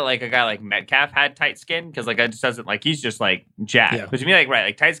have said that like a guy like Metcalf had tight skin because like it just doesn't like he's just like jacked. Yeah. But to me, like right,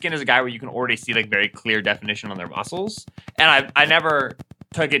 like tight skin is a guy where you can already see like very clear definition on their muscles, and I never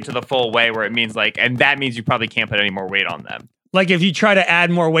took it to the full way where it means like, and that means you probably can't put any more weight on them. Like if you try to add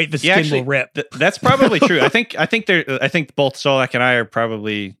more weight, the Yeah, skin actually, will rip. That's probably true. I think both Solak and I are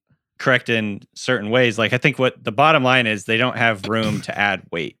probably correct in certain ways. Like I think what the bottom line is, they don't have room to add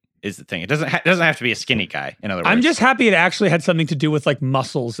weight. Is the thing. It doesn't have to be a skinny guy. In other words, I'm just happy it actually had something to do with like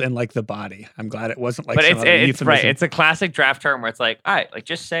muscles and like the body. I'm glad it wasn't like But some it's other right. euphemism. It's a classic draft term where it's like, all right, like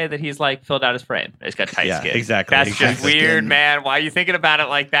just say that he's like filled out his frame. He's got tight Yeah, skin. exactly, That's exactly. just weird, Skin. man. Why are you thinking about it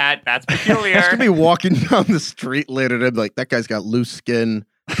like that? That's He's peculiar. gonna be walking down the street later and be like, that guy's got loose skin,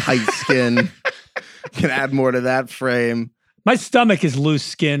 tight skin. Can add more to that frame. My stomach is loose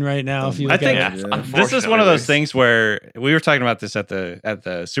skin right now. If you I look think at it. Yeah, this is one of those unfortunately. things where we were talking about this at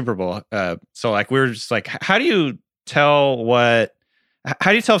the Super Bowl. So like we were just like, how do you tell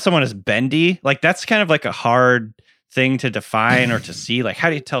if someone is bendy? Like that's kind of like a hard thing to define or to see. Like how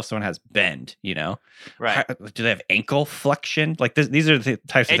do you tell if someone has bend? You know, Right. Do they have ankle flexion? Like these are the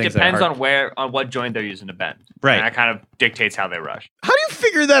types of It things. depends that are hard. on what joint they're using to bend. Right. And that kind of dictates how they rush. How do you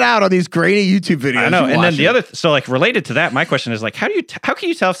figure that out on these grainy YouTube videos? I know. you And then watch? the other, so like related to that, my question is like, how can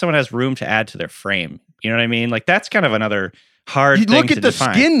you tell if someone has room to add to their frame? You know what I mean? Like that's kind of another hard you thing look to at the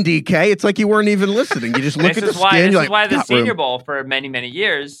define. skin, DK. It's like you weren't even listening. You just look at the skin. This you're is like, why the "Got Senior room." Bowl for many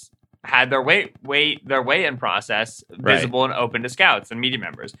years had their weigh-in process Right. visible and open to scouts and media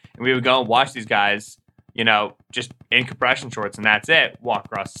members. And we would go and watch these guys, you know, just in compression shorts and that's it, walk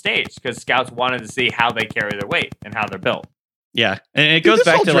across the stage because scouts wanted to see how they carry their weight and how they're built. Yeah. And it Dude, goes this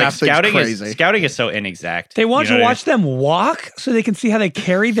back whole to like draft thing's crazy. scouting is so inexact. They want You know to what I watch them walk so they can see how they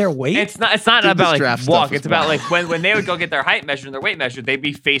carry their weight. It's not Dude, about this like draft walk. stuff is It's about wild. like when they would go get their height measured and their weight measured, they'd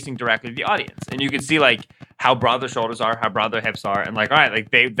be facing directly to the audience, and you could see like how broad their shoulders are, how broad their hips are, and like all right,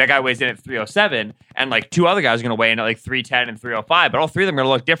 like that guy weighs in at 307, and like two other guys are gonna weigh in at like 310 and 305, but all three of them are gonna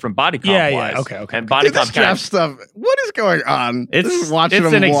look different body comp Yeah, wise. okay. And body Dude, this comp kind draft of, stuff. What is going on? It's This is watching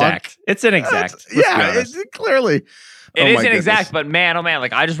it's them inexact. walk. It's inexact. It's- Let's be yeah, honest. it's clearly. It Oh is my inexact, goodness. but man, oh man,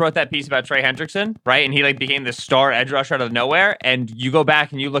 like I just wrote that piece about Trey Hendrickson, right? And he like became this star edge rusher out of nowhere. And you go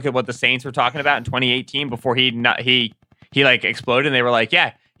back and you look at what the Saints were talking about in 2018 before he like exploded, and they were like,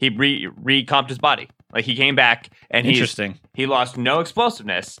 yeah, he recomped his body. Like he came back and Interesting. he lost no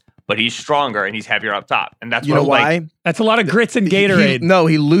explosiveness, but he's stronger and he's heavier up top. And that's You know what, why? like, That's a lot of grits and Gatorade.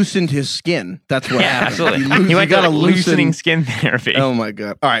 He loosened his skin. That's what yeah, happened. absolutely. He went to loosening skin therapy. Oh my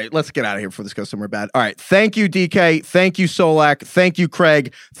God. All right, let's get out of here before this goes somewhere bad. All right. Thank you, DK. Thank you, Solak. Thank you,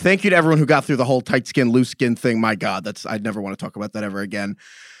 Craig. Thank you to everyone who got through the whole tight skin, loose skin thing. My God, I'd never want to talk about that ever again.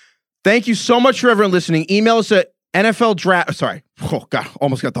 Thank you so much for everyone listening. Email us at NFL Draft. Sorry. Oh God,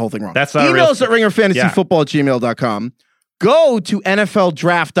 almost got the whole thing wrong. That's not Email real. us at ringerfantasyfootball@gmail.com. Go to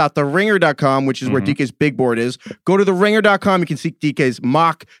nfldraft.theringer.com, which is where DK's big board is. Go to theringer.com. You can see DK's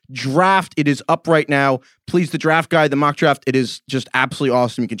mock draft. It is up right now. Please, the draft guide, the mock draft, it is just absolutely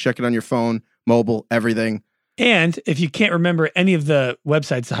awesome. You can check it on your phone, mobile, everything. And if you can't remember any of the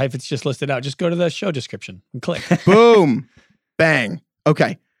websites the Heifetz just listed out, just go to the show description and click. Boom. Bang.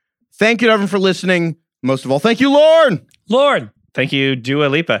 Okay. Thank you to everyone for listening. Most of all, thank you, Lorne. Lord. Thank you, Dua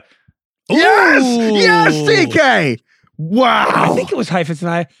Lipa. Yes. Ooh. Yes, DK. Wow. I think it was Heifetz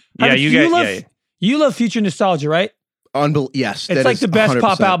and I. Yeah, Heifetz, you guys. You love Future Nostalgia, right? Yes. It's that like is the best 100%.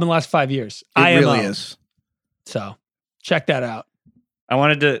 pop album in the last 5 years. It IMO. really is. So check that out. I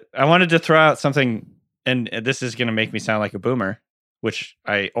wanted to throw out something, and this is going to make me sound like a boomer, which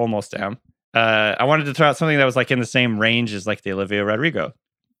I almost am. I wanted to throw out something that was like in the same range as like the Olivia Rodrigo.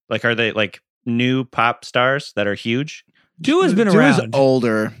 Like, are they like new pop stars that are huge? Dua's been Dua's around.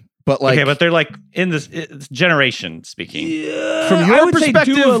 older, but like Okay, but they're like in this generation speaking. Yeah, From your I would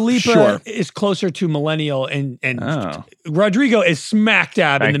perspective, say Dua Lipa sure. is closer to millennial, and Oh. Rodrigo is smack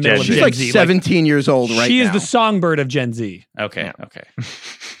dab in the middle of she's Gen like Z. 17 years old right she now. is the songbird of Gen Z. Okay, okay.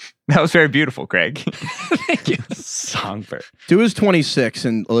 That was very beautiful, Craig. Thank you. Songbird. Dua's 26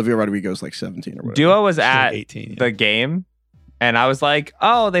 and Olivia Rodrigo's like 17 or whatever. Dua was at 18. the game, and I was like,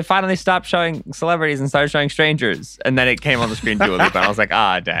 oh, they finally stopped showing celebrities and started showing strangers. And then it came on the screen, Dua Lipa, and I was like,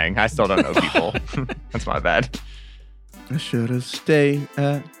 dang, I still don't know people. That's my bad. I should have stayed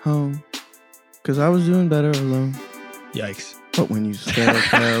at home because I was doing better alone. Yikes. But when you said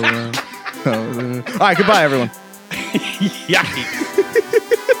farewell. All right, goodbye, everyone. Yikes.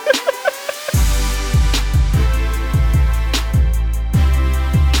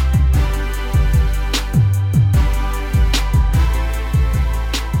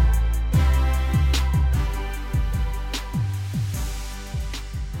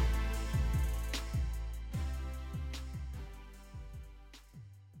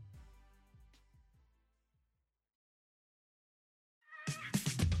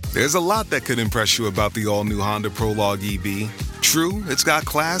 There's a lot that could impress you about the all-new Honda Prologue EV. True, it's got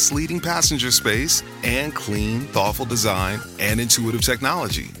class-leading passenger space and clean, thoughtful design and intuitive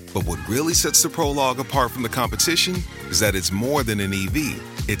technology. But what really sets the Prologue apart from the competition is that it's more than an EV.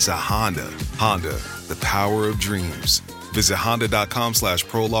 It's a Honda. Honda, the power of dreams. Visit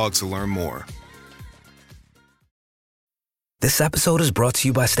honda.com/prologue to learn more. This episode is brought to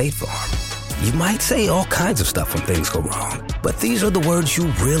you by State Farm. You might say all kinds of stuff when things go wrong, but these are the words you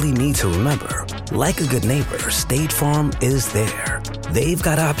really need to remember. Like a good neighbor, State Farm is there. They've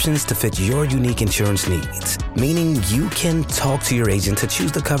got options to fit your unique insurance needs, meaning you can talk to your agent to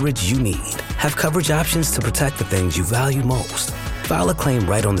choose the coverage you need, have coverage options to protect the things you value most, file a claim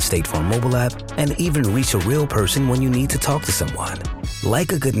right on the State Farm mobile app, and even reach a real person when you need to talk to someone.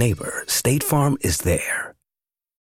 Like a good neighbor, State Farm is there.